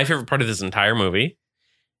my favorite part of this entire movie.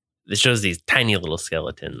 It shows these tiny little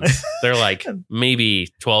skeletons. They're like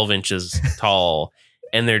maybe 12 inches tall,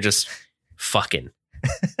 and they're just fucking.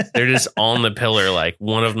 They're just on the pillar. Like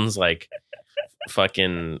one of them's like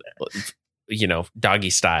fucking, doggy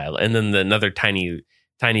style, and then another tiny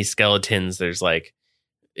skeletons. There's like,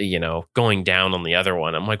 going down on the other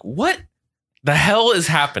one. I'm like, what the hell is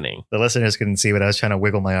happening? The listeners couldn't see, but I was trying to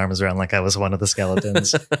wiggle my arms around like I was one of the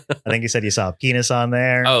skeletons. I think you said you saw a penis on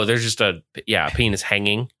there. Oh, there's just a penis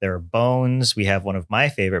hanging. There are bones. We have one of my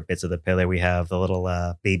favorite bits of the pillar. We have the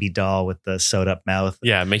little baby doll with the sewed up mouth.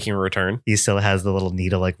 Yeah, making a return. He still has the little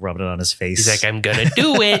needle like rubbing it on his face. He's like, I'm gonna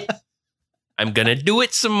do it. I'm gonna do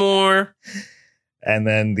it some more. And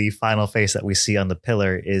then the final face that we see on the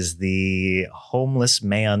pillar is the homeless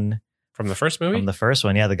man. From the first movie? From the first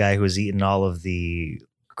one, yeah. The guy who was eating all of the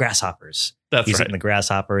grasshoppers. He's eating the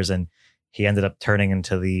grasshoppers, and he ended up turning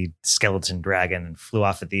into the skeleton dragon and flew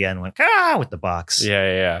off at the end, went, with the box.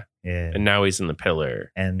 Yeah. And now he's in the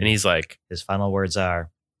pillar. And he's like... His final words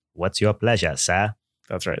are, what's your pleasure, sir?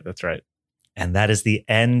 That's right. And that is the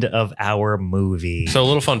end of our movie. So a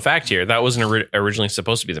little fun fact here. That wasn't originally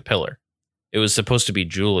supposed to be the pillar. It was supposed to be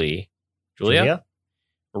Julia?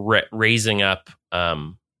 Raising up...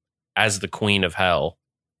 as the Queen of Hell.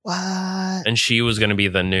 What? And she was going to be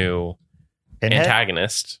the new Pinhead?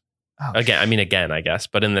 Antagonist. Oh, again, I guess.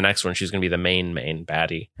 But in the next one, she's going to be the main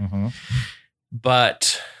baddie. Mm-hmm.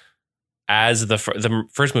 But as the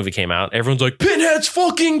first movie came out, everyone's like, Pinhead's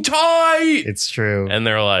fucking tight! It's true. And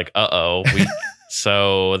they're like, uh-oh.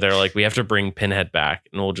 So they're like, we have to bring Pinhead back.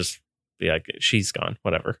 And we'll just be like, she's gone.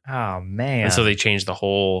 Whatever. Oh, man. And so they changed the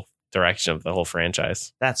whole direction of the whole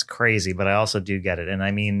franchise. That's crazy, but I also do get it. And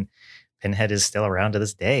I mean, Pinhead is still around to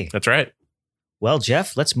this day. That's right. Well,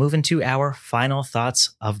 Jeff, let's move into our final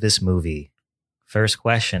thoughts of this movie. First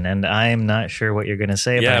question, and I'm not sure what you're going to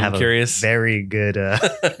say, but I have curious. A very good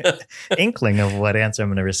inkling of what answer I'm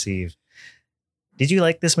going to receive. Did you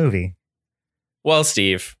like this movie? Well,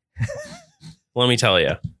 Steve, let me tell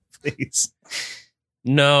you. Please.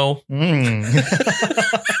 No.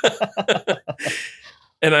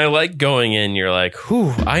 And I like going in, you're like,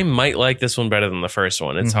 whew, I might like this one better than the first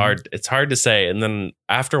one. It's hard. It's hard to say. And then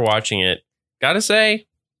after watching it, gotta say,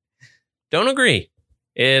 don't agree.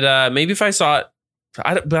 It maybe if I saw it,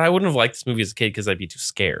 but I wouldn't have liked this movie as a kid because I'd be too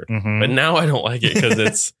scared. But now I don't like it because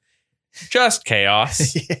it's just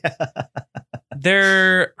chaos. Yeah.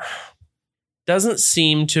 There doesn't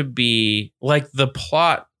seem to be like the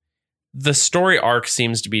plot. The story arc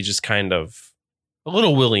seems to be just kind of a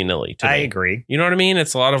little willy-nilly to me. I agree. You know what I mean?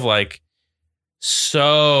 It's a lot of like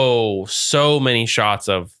so many shots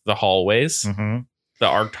of the hallways,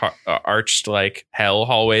 the arched like hell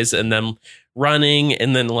hallways, and then running,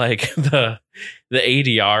 and then like the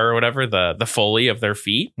ADR or whatever, the Foley of their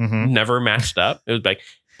feet never matched up. It was like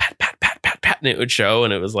pat, pat, pat, pat, pat, and it would show,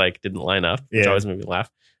 and it was like didn't line up, which always made me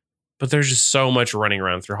laugh. But there's just so much running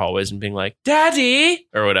around through hallways and being like, Daddy,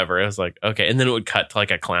 or whatever. It was like, okay. And then it would cut to like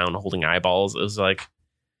a clown holding eyeballs. It was like,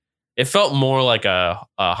 it felt more like a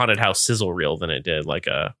haunted house sizzle reel than it did like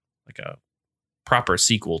a proper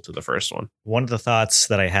sequel to the first one. One of the thoughts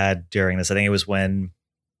that I had during this, I think it was when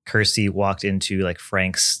Kirsty walked into like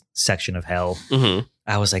Frank's section of hell. Mm-hmm.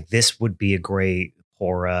 I was like, this would be a great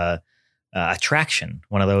horror attraction.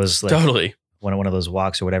 One of those, like, Totally. One of those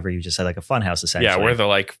walks or whatever you just said, like a fun house essentially. Yeah, where the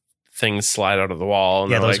like things slide out of the wall.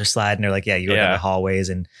 And yeah, those like, are sliding. They're like, you go down the hallways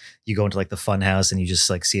and you go into like the fun house and you just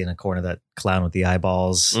like see in a corner that clown with the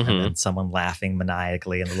eyeballs and then someone laughing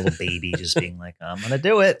maniacally and a little baby just being like, I'm going to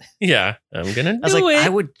do it. Yeah, I'm going to do I was like, it. I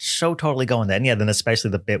would so totally go in that. And yeah, then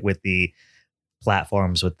especially the bit with the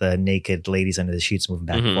platforms with the naked ladies under the sheets moving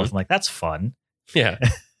back and forth. I'm like, that's fun. Yeah,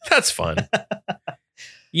 that's fun.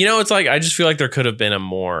 It's like, I just feel like there could have been a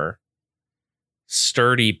more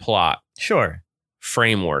sturdy plot. Sure.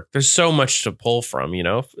 Framework. There's so much to pull from,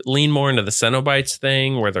 lean more into the Cenobites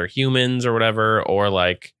thing where they're humans or whatever, or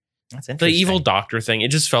like the evil doctor thing.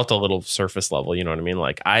 It just felt a little surface level. You know what I mean?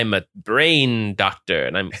 Like, I'm a brain doctor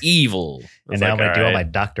and I'm evil. And now I'm going to do all my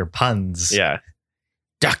doctor puns. Yeah.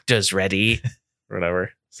 Doctor's ready. Or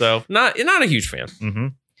whatever. So not a huge fan. Mm-hmm.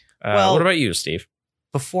 Well, what about you, Steve?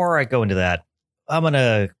 Before I go into that, I'm going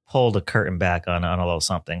to pull the curtain back on a little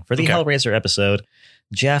something. For the Hellraiser episode,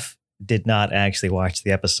 Jeff did not actually watch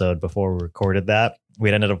the episode before we recorded that.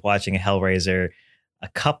 We ended up watching Hellraiser a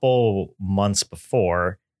couple months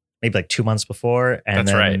before, maybe like 2 months before. And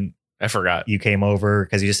That's then right. I forgot. You came over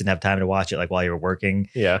because you just didn't have time to watch it like while you were working.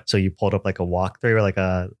 Yeah. So you pulled up like a walkthrough or like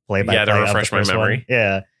a play-by-play. Yeah, to refresh my memory. One.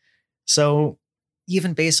 Yeah. So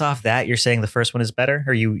even based off that, you're saying the first one is better,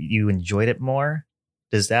 or you enjoyed it more?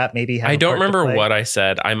 Does that maybe have I don't remember what I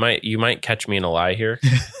said. You might catch me in a lie here.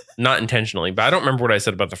 Not intentionally, but I don't remember what I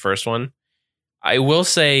said about the first one. I will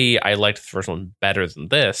say I liked the first one better than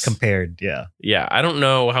this. Compared, yeah. Yeah, I don't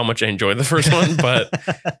know how much I enjoyed the first one, but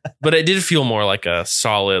it did feel more like a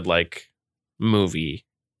solid like movie.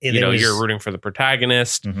 You're rooting for the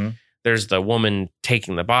protagonist. Mm-hmm. There's the woman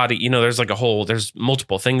taking the body. There's like there's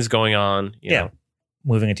multiple things going on. You know.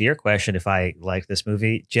 Moving into your question, if I liked this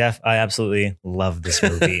movie, Jeff, I absolutely love this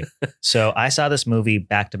movie. So I saw this movie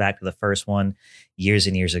back to back to the first one years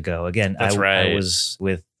and years ago. Again, I was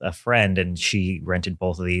with a friend and she rented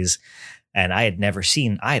both of these and I had never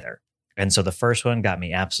seen either. And so the first one got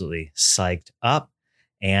me absolutely psyched up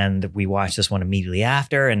and we watched this one immediately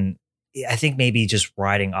after. And I think maybe just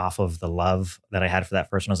riding off of the love that I had for that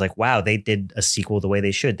first one, I was like, wow, they did a sequel the way they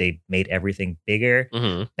should. They made everything bigger,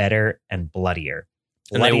 better, and bloodier.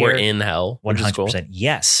 And they were in hell. 100%. Cool.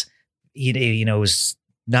 Yes. It was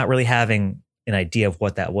not really having an idea of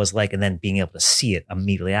what that was like and then being able to see it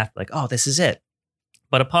immediately after, like, oh, this is it.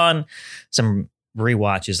 But upon some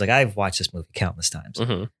rewatches, like I've watched this movie countless times.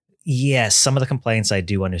 Mm-hmm. Yes, some of the complaints I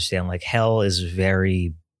do understand, like hell is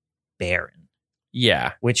very barren.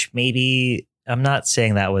 Yeah. Which maybe, I'm not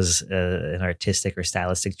saying that was an artistic or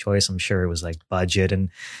stylistic choice. I'm sure it was like budget and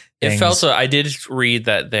things. It felt so. I did read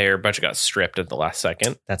that their budget got stripped at the last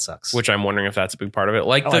second. That sucks. Which I'm wondering if that's a big part of it.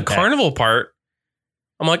 Like the carnival part,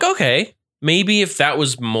 I'm like, okay, maybe if that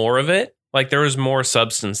was more of it, like there was more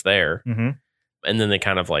substance there. Mm-hmm. And then they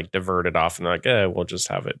kind of like diverted off and they're like, we'll just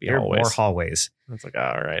have it be hallways. More hallways. It's like,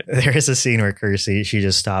 all right. There is a scene where Kirsty, she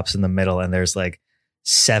just stops in the middle and there's like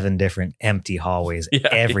 7 different empty hallways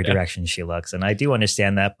every direction she looks. And I do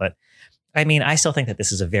understand that. But I mean, I still think that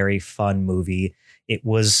this is a very fun movie. It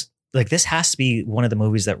was like, this has to be one of the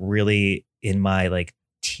movies that really in my like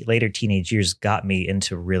later teenage years got me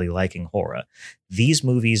into really liking horror. These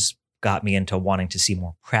movies got me into wanting to see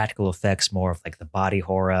more practical effects, more of like the body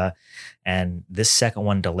horror. And this second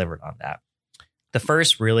one delivered on that. The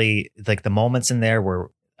first really, like the moments in there were,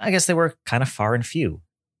 I guess they were kind of far and few.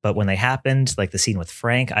 But when they happened, like the scene with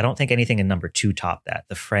Frank, I don't think anything in number 2 topped that.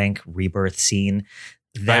 The Frank rebirth scene,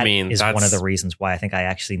 that is one of the reasons why I think I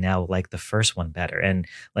actually now like the first one better. And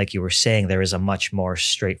like you were saying, there is a much more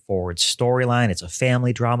straightforward storyline. It's a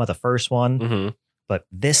family drama, the first one. Mm-hmm. But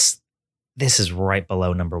this is right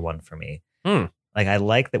below number 1 for me. Like I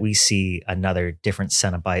like that we see another different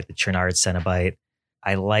Cenobite, the Chernard Cenobite.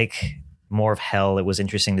 I like more of hell. It was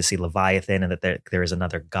interesting to see Leviathan and that there is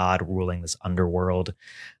another god ruling this underworld.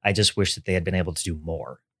 I just wish that they had been able to do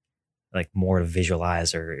more, like more to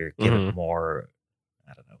visualize or give it more,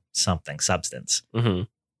 I don't know, substance. Mm-hmm.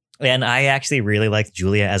 And I actually really liked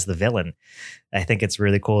Julia as the villain. I think it's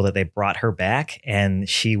really cool that they brought her back and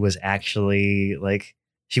she was actually like,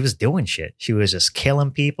 she was doing shit. She was just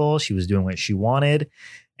killing people. She was doing what she wanted.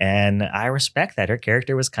 And I respect that. Her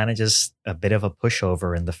character was kind of just a bit of a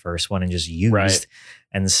pushover in the first one and just used. Right.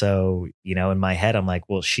 And so, in my head, I'm like,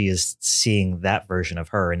 well, she is seeing that version of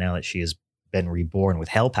her. And now that she has been reborn with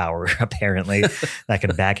hell power, apparently, that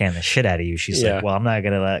can backhand the shit out of you. She's like, well, I'm not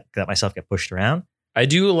going to let myself get pushed around. I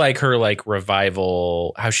do like her like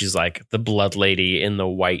revival, how she's like the blood lady in the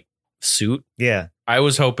white suit. Yeah. I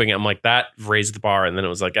was hoping, I'm like, that raised the bar. And then it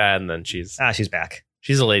was like, and then she's back.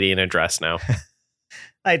 She's a lady in a dress now.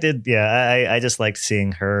 I did. Yeah. I just liked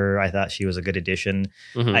seeing her. I thought she was a good addition.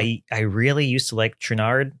 Mhm. I really used to like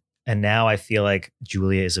Trinard. And now I feel like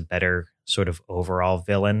Julia is a better sort of overall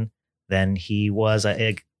villain than he was.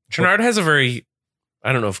 Trinard has a very,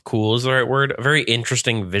 I don't know if cool is the right word, a very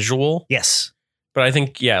interesting visual. Yes. But I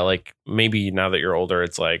think, yeah, like maybe now that you're older,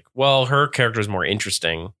 it's like, well, her character is more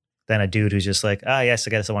interesting than a dude who's just like, yes,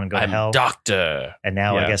 I guess I want to go to hell. Doctor. And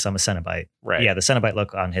now I guess I'm a Cenobite. Right. Yeah, the Cenobite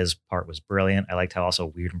look on his part was brilliant. I liked how also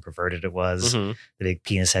weird and perverted it was. Mhm. The big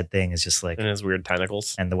penis head thing is just like... And his weird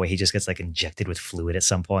tentacles. And the way he just gets like injected with fluid at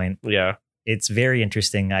some point. Yeah. It's very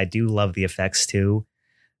interesting. I do love the effects too.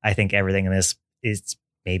 I think everything in this is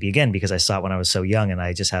maybe, again, because I saw it when I was so young and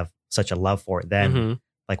I just have such a love for it then, Mhm.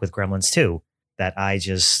 like with Gremlins 2, that I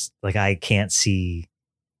just, like, I can't see...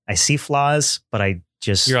 I see flaws, but I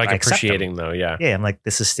just... You're like I accept them. appreciating though, yeah. Yeah, I'm like,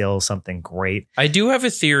 this is still something great. I do have a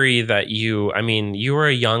theory that you were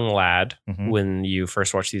a young lad Mhm. when you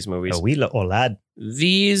first watched these movies. A wee little lad.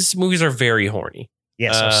 These movies are very horny.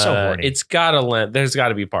 Yes, so horny. It's there's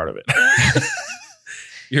gotta be part of it.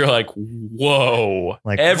 You're like, whoa.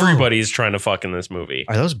 Like, everybody's trying to fuck in this movie.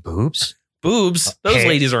 Are those boobs? Boobs? Those Hey.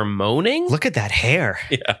 ladies are moaning? Look at that hair.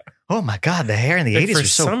 Yeah. Oh my God, the hair in the Like, 80s for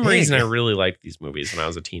was so some big. reason, I really liked these movies when I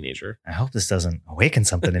was a teenager. I hope this doesn't awaken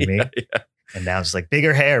something in me. Yeah. And now it's like,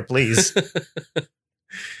 bigger hair, please.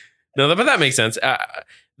 No, but that makes sense.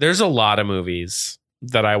 There's a lot of movies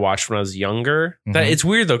that I watched when I was younger. That Mhm. it's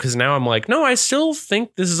weird though, because now I'm like, no, I still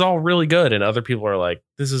think this is all really good, and other people are like,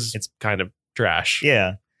 it's kind of trash.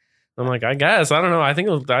 Yeah. I'm like, I guess I don't know. I think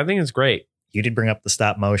it's great. You did bring up the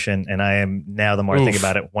stop motion, and I am now, the more I think Oof.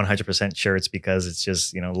 about it, 100% sure it's because it's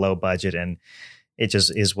just, low budget and it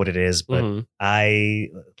just is what it is. But Mhm. I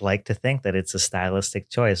like to think that it's a stylistic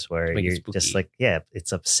choice where Make it you're spooky. just like, yeah,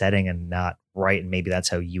 it's upsetting and not right. And maybe that's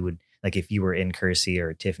how you would, like, if you were in Kersey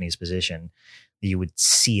or Tiffany's position, you would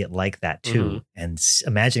see it like that too. Mhm. And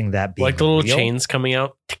imagining that being Like the little real- chains coming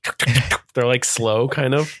out. They're like slow,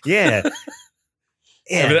 kind of. Yeah.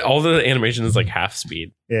 I mean, all the animation is like half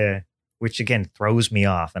speed. Yeah. Which again throws me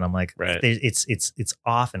off. And I'm like, Right. it's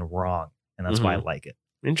off and wrong. And that's why I Mhm. like it.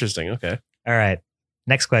 Interesting. Okay. All right.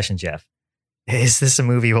 Next question, Jeff. Is this a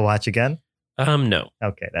movie you'll watch again? No.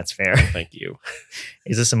 Okay, that's fair. Thank you.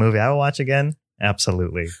 Is this a movie I will watch again?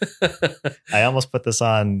 Absolutely. I almost put this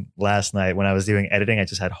on last night when I was doing editing. I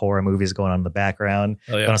just had horror movies going on in the background.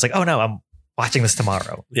 Oh, yeah. And I was like, oh no, I'm watching this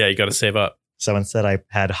tomorrow. Yeah, you got to save up. So instead I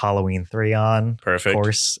had Halloween 3 on. Perfect. Of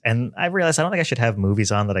course. And I realized I don't think I should have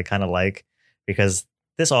movies on that I kind of like, because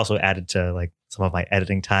this also added to like some of my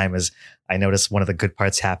editing time. As I notice one of the good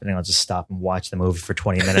parts happening, I'll just stop and watch the movie for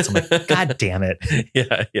 20 minutes. I'm like, God damn it.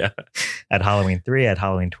 Yeah, yeah. At Halloween 3, at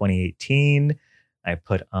Halloween 2018, I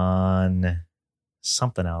put on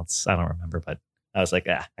something else. I don't remember, but I was like,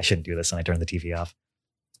 I shouldn't do this. And I turned the TV off.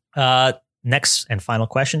 Next and final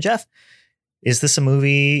question, Jeff. Is this a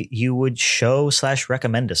movie you would show /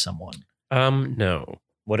 recommend to someone? No.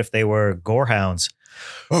 What if they were gorehounds?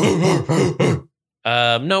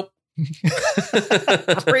 Nope.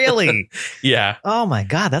 Really? Yeah. Oh my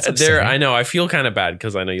God, that's There, upsetting. I know. I feel kind of bad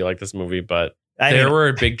because I know you like this movie, but there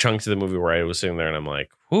were big chunks of the movie where I was sitting there and I'm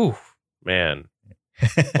like, whew, man.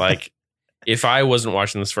 Like, if I wasn't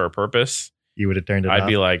watching this for a purpose, you would have turned it I'd off.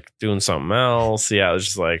 be like doing something else. Yeah, it was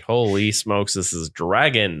just like, holy smokes, this is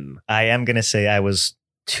dragon. I am going to say I was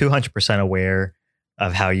 200% aware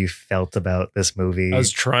of how you felt about this movie. I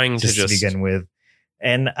was trying to just begin with.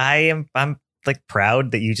 And I'm like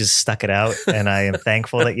proud that you just stuck it out, and I am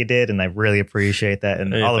thankful that you did, and I really appreciate that,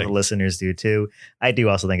 and all of the listeners do too. I do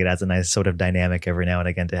also think it adds a nice sort of dynamic every now and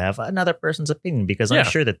again to have another person's opinion, because I'm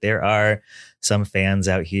sure that there are some fans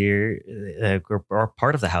out here who are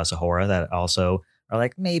part of the House of Horror that also are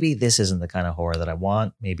like, maybe this isn't the kind of horror that I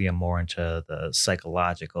want. Maybe I'm more into the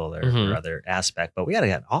psychological or other aspect, but we got to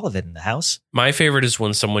get all of it in the house. My favorite is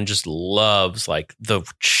when someone just loves like the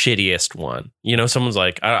shittiest one. You know, someone's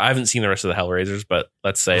like, I haven't seen the rest of the Hellraisers, but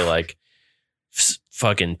let's say like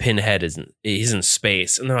fucking Pinhead he's in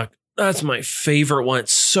space, and they're like, that's my favorite one.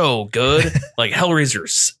 It's so good. Like Hellraiser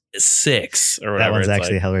 6 or whatever. That one's it's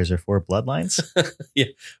actually like. Hellraiser 4 Bloodlines. Yeah,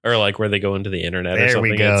 or like where they go into the internet. Or There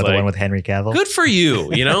something. we go. It's The like, one with Henry Cavill. good for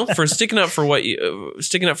you, for sticking up for what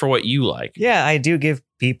you like. Yeah, I do give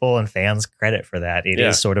people and fans credit for that. It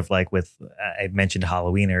is sort of like with, I mentioned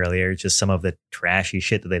Halloween earlier, just some of the trashy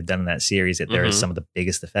shit that they've done in that series. That there are some of the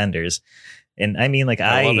biggest offenders. And I mean, like,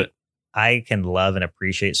 I love it. I can love and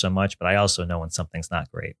appreciate so much, but I also know when something's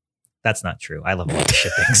not great. That's not true. I love a lot of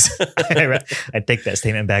shit things. I take that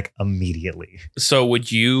statement back immediately. So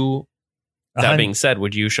would you, that being said,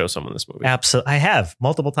 would you show someone this movie? Absolutely. I have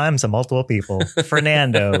multiple times to multiple people.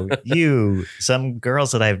 Fernando, you, some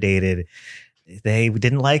girls that I've dated, they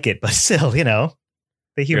didn't like it, but still, they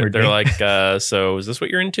humored They're me. like, so is this what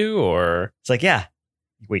you're into? Or it's like, yeah.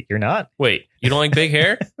 Wait, you're not? Wait, you don't like big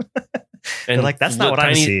hair? And they're like, that's not what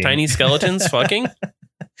I'm seeing. Tiny skeletons fucking?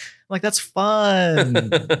 Like, that's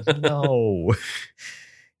fun. No.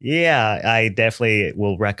 Yeah, I definitely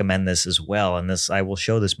will recommend this as well. And I will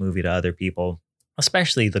show this movie to other people,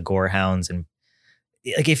 especially the gore hounds. And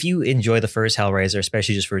like, if you enjoy the first Hellraiser,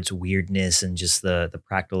 especially just for its weirdness and just the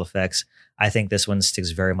practical effects, I think this one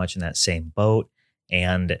sticks very much in that same boat.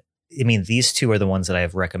 And I mean, these two are the ones that I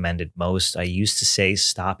have recommended most. I used to say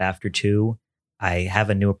stop after 2. I have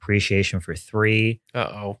a new appreciation for 3.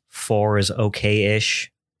 4 is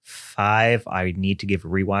okay-ish. 5, I need to give a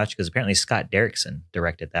rewatch because apparently Scott Derrickson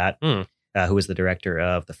directed that, who was the director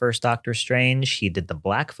of the first Doctor Strange. He did The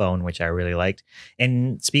Black Phone, which I really liked.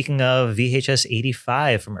 And speaking of VHS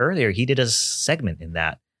 85 from earlier, he did a segment in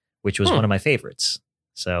that, which was one of my favorites.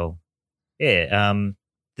 So, yeah,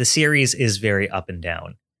 the series is very up and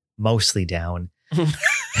down, mostly down.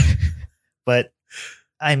 But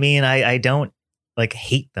I mean, I don't like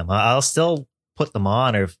hate them. I'll still put them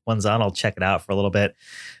on, or if one's on, I'll check it out for a little bit.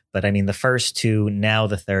 But I mean, the first 2, now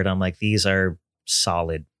the third, I'm like, these are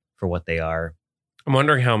solid for what they are. I'm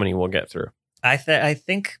wondering how many we'll get through. I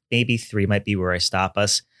think maybe 3 might be where I stop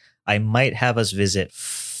us. I might have us visit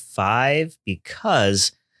 5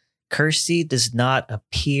 because Kirsty does not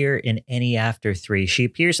appear in any after 3. She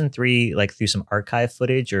appears in 3 like through some archive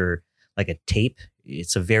footage or like a tape.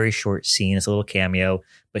 It's a very short scene. It's a little cameo,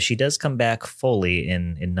 but she does come back fully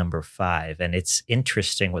in number 5. And it's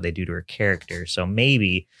interesting what they do to her character. So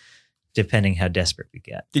maybe, depending how desperate we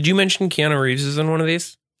get. Did you mention Keanu Reeves is in one of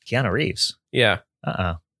these? Keanu Reeves? Yeah.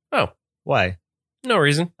 Oh. Why? No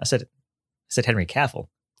reason. I said Henry Cavill.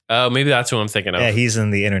 Oh, maybe that's who I'm thinking of. Yeah, he's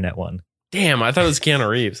in the internet one. Damn, I thought it was Keanu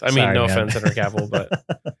Reeves. I mean, Sorry, no man. offense, Henry Cavill, but...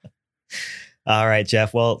 All right,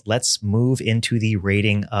 Jeff. Well, let's move into the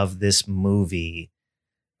rating of this movie.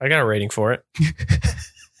 I got a rating for it.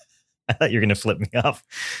 I thought you were going to flip me off.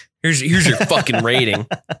 Here's your fucking rating.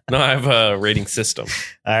 No, I have a rating system.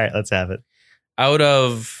 All right, let's have it. Out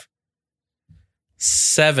of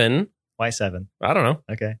 7. Why 7? I don't know.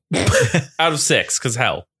 Okay. Out of 6, because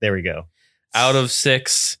hell. There we go. Out of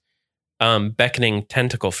 6 beckoning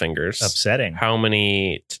tentacle fingers. Upsetting. How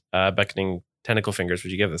many beckoning tentacle fingers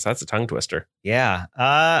would you give this? That's a tongue twister. Yeah.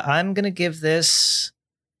 I'm going to give this...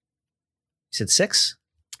 You said 6?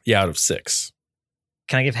 Yeah, out of 6.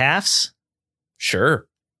 Can I give halves? Sure.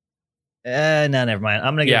 No, never mind.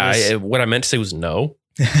 I'm going to give this... what I meant to say was no.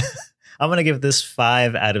 I'm going to give this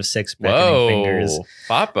 5 out of 6 beckoning fingers.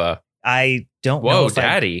 Papa. I don't know. Whoa, if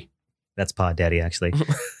Daddy. That's Pod Daddy, actually.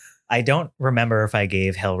 I don't remember if I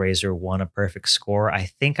gave Hellraiser 1 a perfect score. I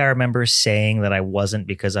think I remember saying that I wasn't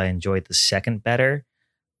because I enjoyed the second better,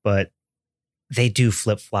 but they do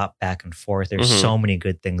flip-flop back and forth. There's so many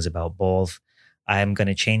good things about both. I'm going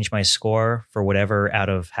to change my score for whatever out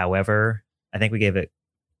of however. I think we gave it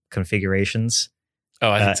configurations. Oh,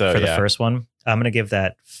 I think so, for the first one. I'm going to give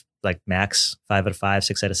that like max 5 out of 5,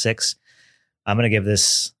 6 out of 6. I'm going to give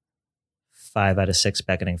this 5 out of 6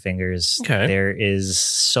 beckoning fingers. Okay. There is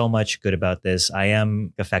so much good about this. I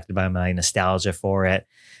am affected by my nostalgia for it.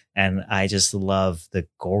 And I just love the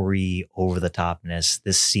gory over the topness.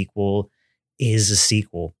 This sequel is a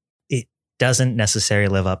sequel. It doesn't necessarily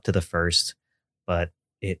live up to the first, but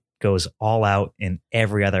it goes all out in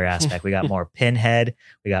every other aspect. We got more Pinhead.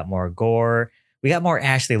 We got more gore. We got more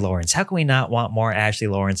Ashley Lawrence. How can we not want more Ashley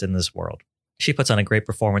Lawrence in this world? She puts on a great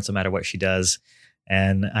performance no matter what she does.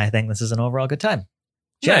 And I think this is an overall good time.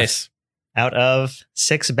 Jeff, nice. Out of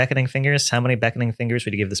 6 beckoning fingers, how many beckoning fingers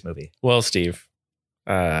would you give this movie? Well, Steve,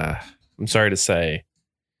 I'm sorry to say,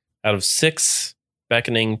 out of 6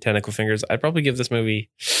 beckoning tentacle fingers, I'd probably give this movie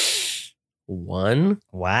 1.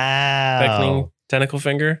 Wow. Beckoning tentacle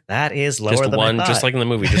finger. That is lower just than one, I thought. just like in the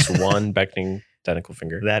movie, just one beckoning tentacle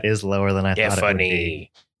finger. That is lower than I thought it would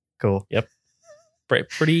be. Cool. Yep.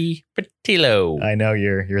 pretty low. I know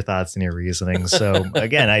your thoughts and your reasoning. So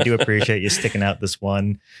again, I do appreciate you sticking out this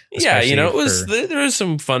one. Yeah, it was there was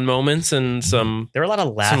some fun moments and there were a lot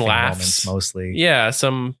of laughs moments mostly. Yeah,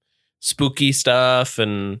 some spooky stuff,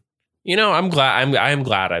 and I'm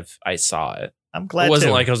glad I saw it. I'm glad it wasn't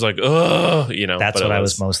too. like I was like, oh, That's what I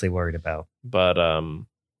was mostly worried about. But I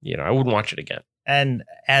wouldn't watch it again. And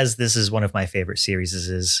as this is one of my favorite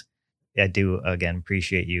series, I do again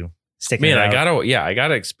appreciate you sticking. Man, I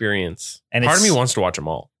gotta experience. And part of me wants to watch them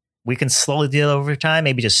all. We can slowly do it over time.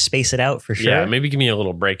 Maybe just space it out for sure. Yeah, maybe give me a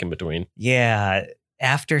little break in between. Yeah,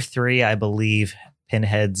 after 3, I believe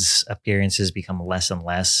Pinhead's appearances become less and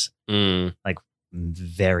less. Like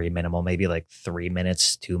very minimal, maybe like 3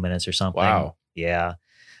 minutes, 2 minutes or something. Wow. Yeah.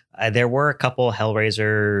 There were a couple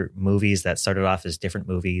Hellraiser movies that started off as different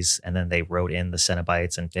movies, and then they wrote in the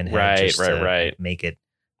Cenobites and Pinhead to make it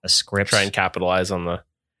a script. Try and capitalize on the...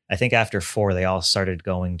 I think after 4, they all started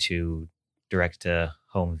going to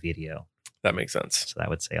direct-to-home video. That makes sense. So that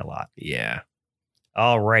would say a lot. Yeah.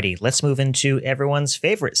 Alrighty, let's move into everyone's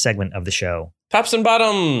favorite segment of the show. Tops and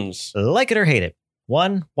bottoms. Like it or hate it.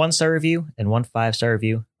 1 1-star review and 1 5-star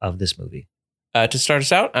review of this movie. To start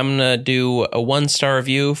us out, I'm going to do a 1-star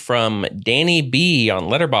review from Danny B on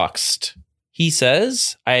Letterboxd. He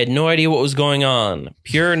says, I had no idea what was going on.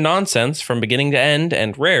 Pure nonsense from beginning to end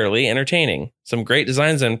and rarely entertaining. Some great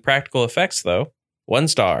designs and practical effects, though. 1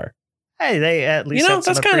 star. Hey, they at least had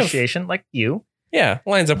some appreciation, like you. Yeah,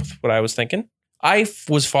 lines up with what I was thinking. I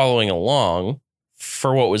was following along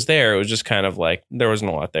for what was there. It was just kind of like, there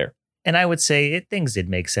wasn't a lot there. And I would say things did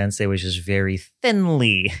make sense. They was just very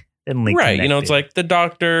thinly right, connected. It's like the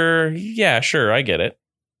doctor. Yeah, sure, I get it.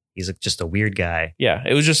 He's just a weird guy. Yeah,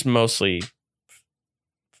 it was just mostly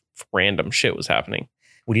random shit was happening.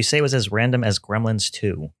 Would you say it was as random as Gremlins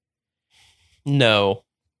 2? No.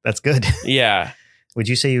 That's good. Yeah. Would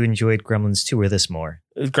you say you enjoyed Gremlins 2 or this more?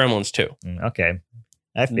 Gremlins 2. Okay.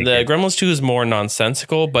 I think the Gremlins 2 is more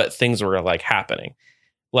nonsensical, but things were like happening.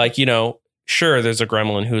 Like, sure, there's a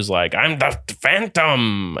gremlin who's like, I'm the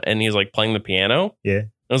Phantom. And he's like playing the piano. Yeah.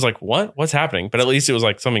 I was like, what? What's happening? But at least it was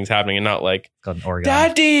like something's happening and not like,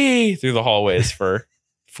 Daddy, through the hallways for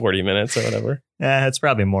 40 minutes or whatever. Yeah, it's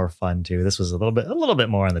probably more fun too. This was a little bit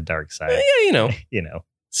more on the dark side. Yeah,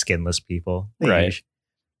 skinless people. Right.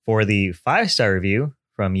 For the 5-star review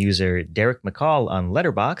from user Derek McCall on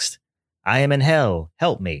Letterboxd, I am in hell.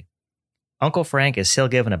 Help me. Uncle Frank is still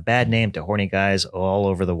giving a bad name to horny guys all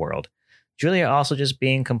over the world. Julia also just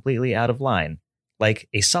being completely out of line. Like,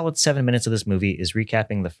 a solid 7 minutes of this movie is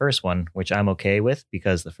recapping the first one, which I'm okay with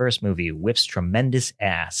because the first movie whips tremendous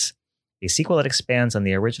ass. A sequel that expands on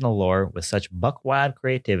the original lore with such buck-wild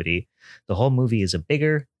creativity, the whole movie is a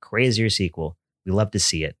bigger, crazier sequel. We love to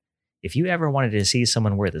see it. If you ever wanted to see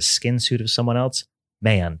someone wear the skin suit of someone else,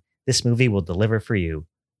 man, this movie will deliver for you.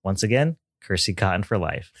 Once again, Kersey Cotton for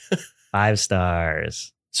life. 5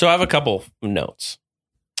 stars. So I have a couple notes.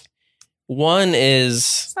 One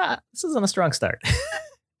is... this isn't a strong start.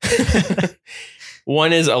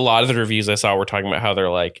 One is a lot of the reviews I saw were talking about how they're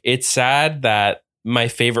like, it's sad that my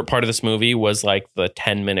favorite part of this movie was like the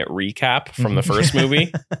 10-minute recap from the first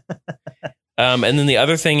movie. And then the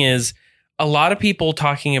other thing is a lot of people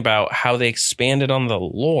talking about how they expanded on the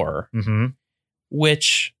lore,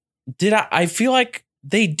 which I feel like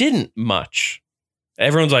they didn't much.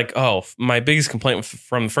 Everyone's like, oh, my biggest complaint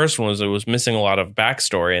from the first one was it was missing a lot of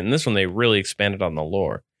backstory. And this one, they really expanded on the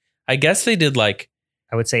lore. I guess they did like,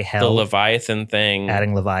 I would say the Leviathan thing.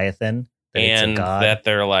 Adding Leviathan. And that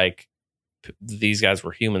they're like, these guys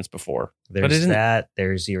were humans before. There's that.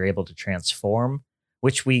 You're able to transform,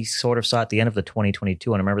 which we sort of saw at the end of the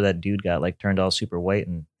 2022. And I remember that dude got like turned all super white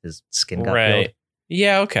and his skin got peeled.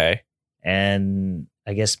 Yeah, okay. And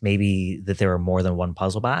I guess maybe that there were more than one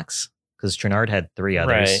puzzle box because Trinard had 3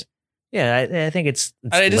 others. Right. Yeah, I think it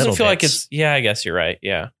doesn't feel like it's. Yeah, I guess you're right.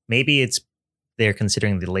 Yeah. Maybe they're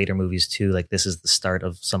considering the later movies too. Like this is the start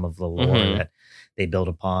of some of the lore that they build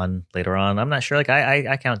upon later on. I'm not sure. Like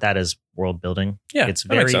I count that as world building. Yeah, it's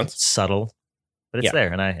very subtle, but it's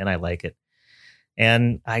there, and I like it.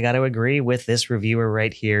 And I got to agree with this reviewer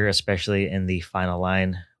right here, especially in the final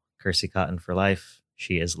line: Kersey Cotton for life.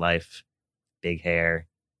 She is life. Big hair,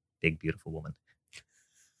 big beautiful woman.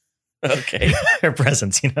 Okay, her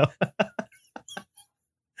presence,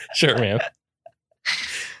 Sure, man.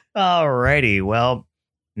 Alrighty. Well,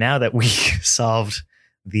 now that we solved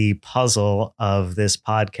the puzzle of this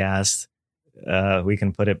podcast, we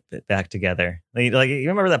can put it back together. Like you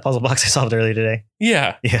remember that puzzle box I solved earlier today?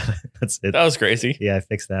 Yeah. That's it. That was crazy. Yeah, I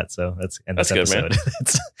fixed that. So that's end this episode. Good,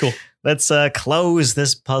 man. Cool. Let's close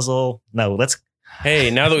this puzzle. No,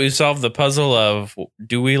 Hey, now that we've solved the puzzle of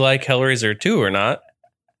do we like Hellraiser 2 or not,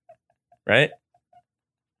 right?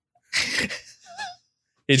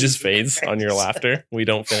 It just fades on your laughter. We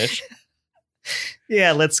don't finish.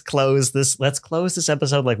 Yeah, let's close this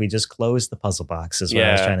episode like we just closed the puzzle box, is what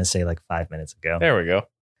I was trying to say like 5 minutes ago. There we go.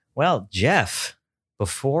 Well, Jeff,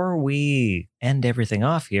 before we end everything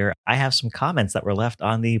off here, I have some comments that were left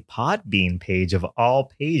on the Podbean page of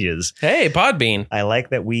all pages. Hey, Podbean. I like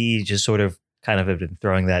that we just sort of kind of have been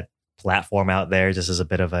throwing that platform out there just as a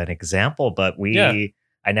bit of an example, but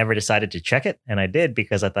I never decided to check it, and I did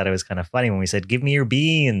because I thought it was kind of funny when we said, give me your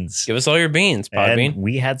beans. Give us all your beans, Podbean. And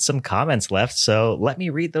we had some comments left, so let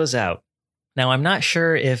me read those out. Now, I'm not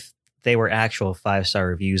sure if they were actual 5-star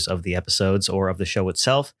reviews of the episodes or of the show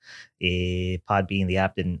itself. Podbean, the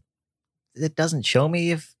app, it doesn't show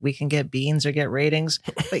me if we can get beans or get ratings,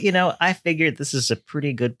 but I figured this is a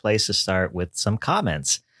pretty good place to start with some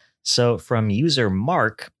comments. So from user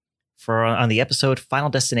Mark, on the episode Final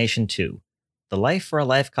Destination 2, the life for a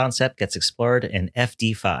life concept gets explored in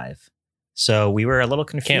FD5. So we were a little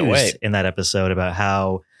confused in that episode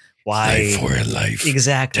about why life for a life,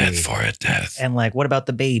 exactly, death for a death, and like, what about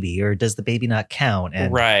the baby, or does the baby not count?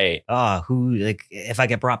 And if I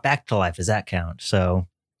get brought back to life, does that count? So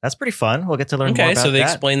that's pretty fun. We'll get to learn more about that. Okay, so they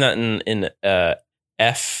explain that in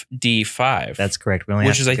FD5. That's correct.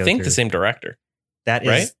 Which is, I think, the same director. That is,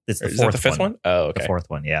 right? It's the is fourth that the fifth one? Oh, okay. The fourth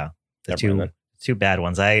one, yeah. The Never two bad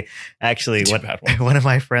ones. I actually, one of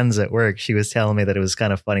my friends at work, she was telling me that it was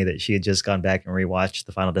kind of funny that she had just gone back and rewatched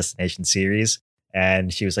the Final Destination series.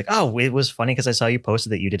 And she was like, oh, it was funny because I saw you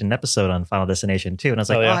posted that you did an episode on Final Destination 2. And I was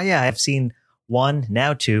like, oh yeah, I've seen 1,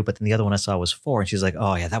 now 2, but then the other one I saw was 4. And she's like,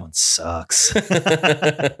 oh yeah, that one sucks.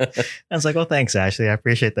 I was like, well, thanks, Ashley. I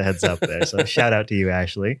appreciate the heads up there. So shout out to you,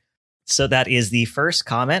 Ashley. So that is the first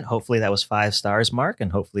comment. Hopefully that was 5 stars, Mark,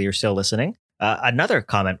 and hopefully you're still listening. Another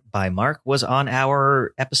comment by Mark was on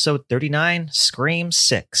our episode 39, Scream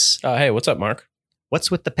 6. Hey, what's up, Mark?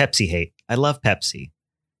 What's with the Pepsi hate? I love Pepsi.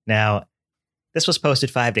 Now, this was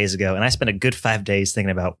posted 5 days ago, and I spent a good 5 days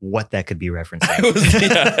thinking about what that could be referencing.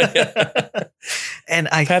 And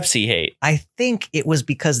Pepsi hate. I think it was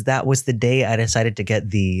because that was the day I decided to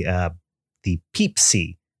get the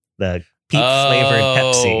Peepsy, the peep flavored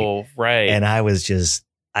Pepsi. Oh, right. And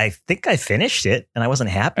I think I finished it, and I wasn't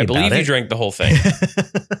happy about it. I believe you drank the whole thing.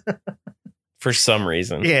 For some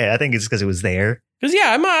reason. Yeah, I think it's because it was there. Because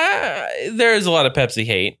there is a lot of Pepsi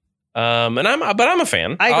hate. But I'm a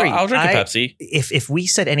fan. I agree. I'll drink a Pepsi. If we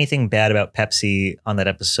said anything bad about Pepsi on that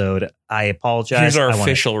episode, I apologize. Here's our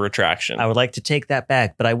official retraction. I would like to take that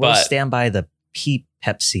back, but I will stand by the Peep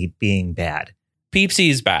Pepsi being bad. Peepsy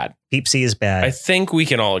is bad. Peepsy is bad. I think we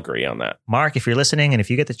can all agree on that. Mark, if you're listening and if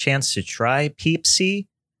you get the chance to try Peepsy,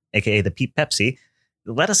 aka the Peep Pepsi,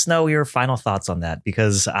 let us know your final thoughts on that,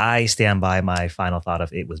 because I stand by my final thought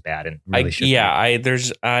of it was bad and really should be.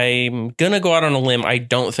 I'm going to go out on a limb. I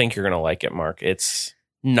don't think you're going to like it, Mark. It's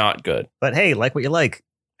not good. But hey, like what you like.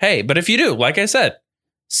 Hey, but if you do, like I said,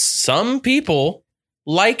 some people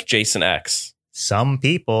like Jason X. Some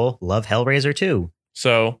people love Hellraiser 2.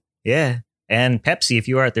 So, yeah. And Pepsi, if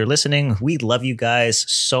you are out there listening, we love you guys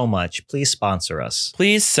so much. Please sponsor us.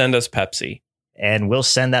 Please send us Pepsi. And we'll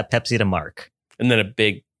send that Pepsi to Mark. And then a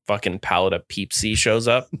big fucking pallet of Peepsy shows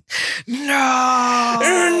up. No!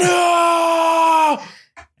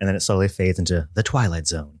 And then it slowly fades into the Twilight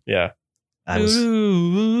Zone. Yeah.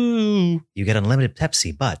 You get unlimited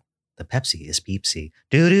Pepsi, but the Pepsi is Peepsy.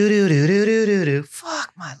 Do.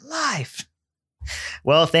 Fuck my life.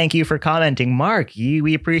 Well, thank you for commenting, Mark.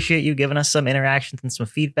 We appreciate you giving us some interactions and some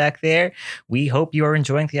feedback there. We hope you are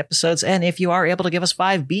enjoying the episodes. And if you are able to give us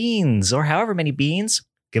 5 beans or however many beans,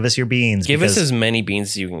 give us your beans. Give us as many beans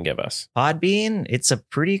as you can give us. Podbean, it's a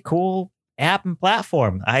pretty cool app and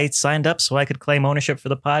platform. I signed up so I could claim ownership for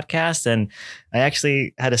the podcast. And I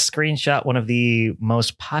actually had a screenshot one of the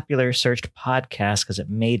most popular searched podcasts because it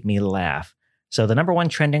made me laugh. So the number 1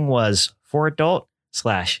 trending was For Adult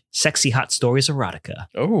 / Sexy Hot Stories Erotica.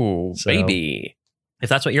 Oh, so, baby. If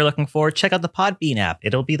that's what you're looking for, check out the Podbean app.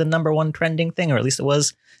 It'll be the number 1 trending thing, or at least it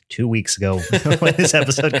was 2 weeks ago when this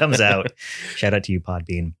episode comes out. Shout out to you,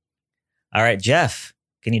 Podbean. All right, Jeff,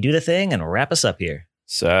 can you do the thing and wrap us up here?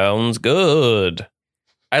 Sounds good.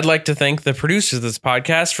 I'd like to thank the producers of this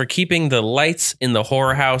podcast for keeping the lights in the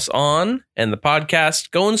horror house on and the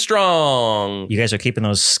podcast going strong. You guys are keeping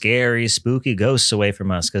those scary, spooky ghosts away from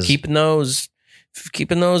us. Keeping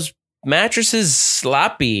those mattresses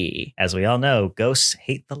sloppy. As we all know, ghosts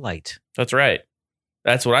hate the light. That's right.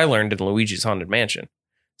 That's what I learned in Luigi's Haunted Mansion.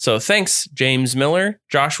 So thanks, James Miller,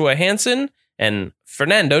 Joshua Hansen, and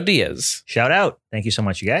Fernando Diaz. Shout out. Thank you so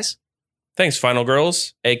much, you guys. Thanks, Final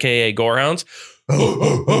Girls, aka Gorehounds.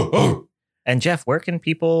 And Jeff, where can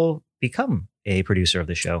people become a producer of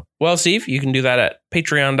the show? Well, Steve, you can do that at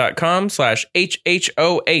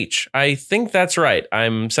patreon.com/HHOH. I think that's right.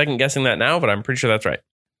 I'm second guessing that now, but I'm pretty sure that's right.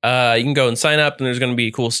 You can go and sign up, and there's going to be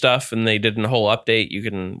cool stuff. And they did a whole update.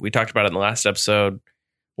 We talked about it in the last episode.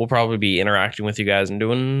 We'll probably be interacting with you guys and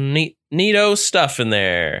doing neato stuff in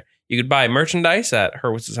there. You could buy merchandise at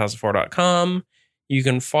hurwitzhouseof4.com. You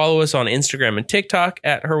can follow us on Instagram and TikTok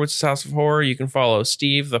at Hurwitz's House of Horror. You can follow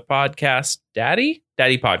Steve, the podcast Daddy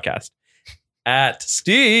Podcast, at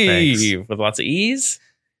Steve with lots of E's.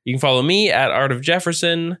 You can follow me at Art of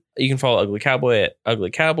Jefferson. You can follow Ugly Cowboy at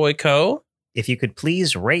Ugly Cowboy Co. If you could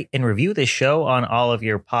please rate and review this show on all of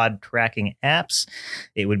your pod tracking apps,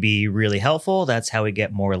 it would be really helpful. That's how we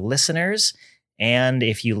get more listeners. And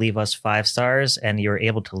if you leave us 5 stars and you're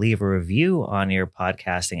able to leave a review on your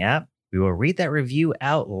podcasting app, we will read that review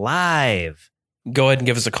out live. Go ahead and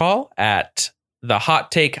give us a call at the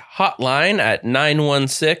Hot Take Hotline at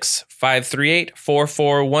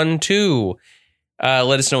 916-538-4412.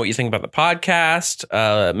 Let us know what you think about the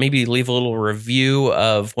podcast. Maybe leave a little review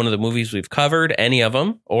of one of the movies we've covered, any of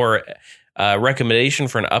them, or a recommendation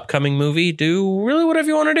for an upcoming movie. Do really whatever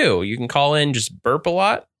you want to do. You can call in, just burp a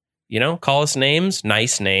lot. Call us names,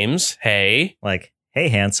 nice names. Hey. Like, hey,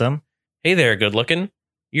 handsome. Hey there, good looking.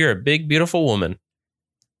 You're a big, beautiful woman.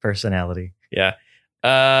 Personality. Yeah.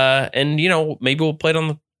 And maybe we'll play it on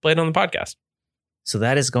the podcast. So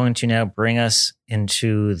that is going to now bring us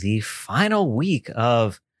into the final week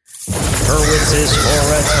of Hurwitz's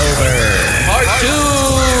Horror-tober. Part 2,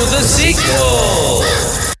 the sequel.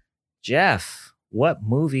 Jeff, what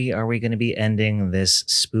movie are we going to be ending this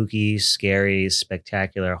spooky, scary,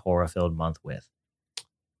 spectacular, horror-filled month with?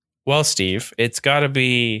 Well, Steve, it's got to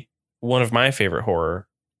be one of my favorite horror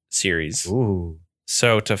series. Ooh.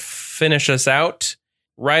 So to finish us out,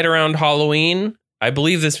 right around Halloween, I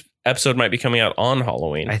believe this episode might be coming out on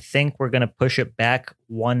Halloween. I think we're going to push it back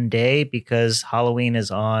one day because Halloween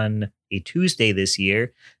is on a Tuesday this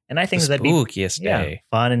year. And I think that'd be spookiest day.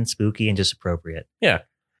 Fun and spooky and just appropriate. Yeah.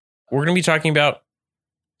 We're going to be talking about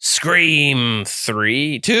Scream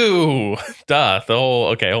 2. Duh.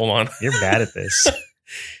 Okay, hold on. You're bad at this.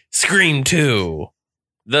 Scream 2.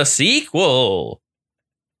 The sequel.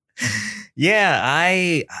 Yeah,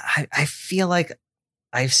 I feel like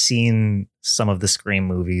I've seen some of the Scream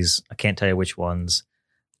movies. I can't tell you which ones.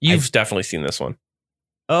 You've definitely seen this one.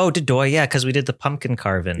 Oh, did I? Yeah, because we did the pumpkin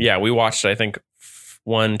carving. Yeah, we watched, I think,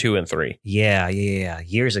 1, 2, and 3. Yeah,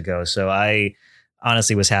 years ago. So I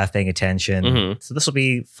honestly was half paying attention. Mm-hmm. So this will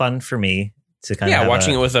be fun for me to kind of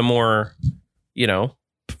watching it with a more,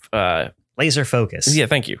 laser focus. Yeah,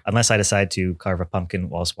 thank you. Unless I decide to carve a pumpkin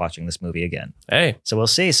whilst watching this movie again. Hey. So we'll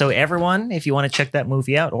see. So everyone, if you want to check that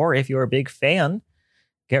movie out, or if you're a big fan,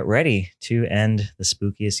 get ready to end the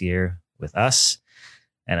spookiest year with us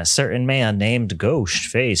and a certain man named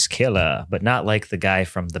Ghostface Killer, but not like the guy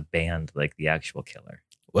from the band, like the actual killer.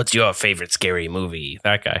 What's your favorite scary movie?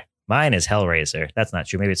 That guy. Mine is Hellraiser. That's not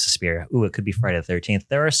true. Maybe it's Suspiria. Ooh, it could be Friday the 13th.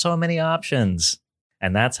 There are so many options.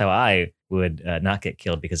 And that's how I would not get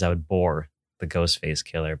killed, because I would bore the Ghostface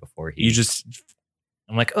Killer before he...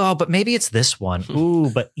 I'm like, oh, but maybe it's this one. Ooh,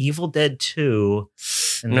 but Evil Dead 2.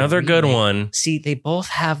 Another good one. See, they both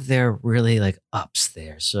have their really like ups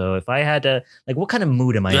there. So if I had to, like, what kind of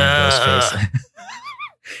mood am I in, Ghostface?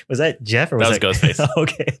 Was that Jeff or was that Ghostface?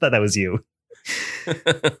 Okay, I thought that was you.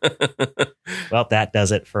 Well, that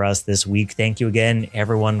does it for us this week. Thank you again,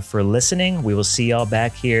 everyone, for listening. We will see y'all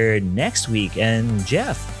back here next week. And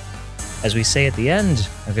Jeff, as we say at the end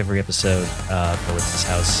of every episode of Hurwitz's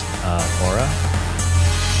House of Horror,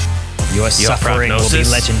 your suffering will be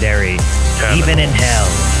legendary, even in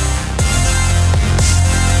hell.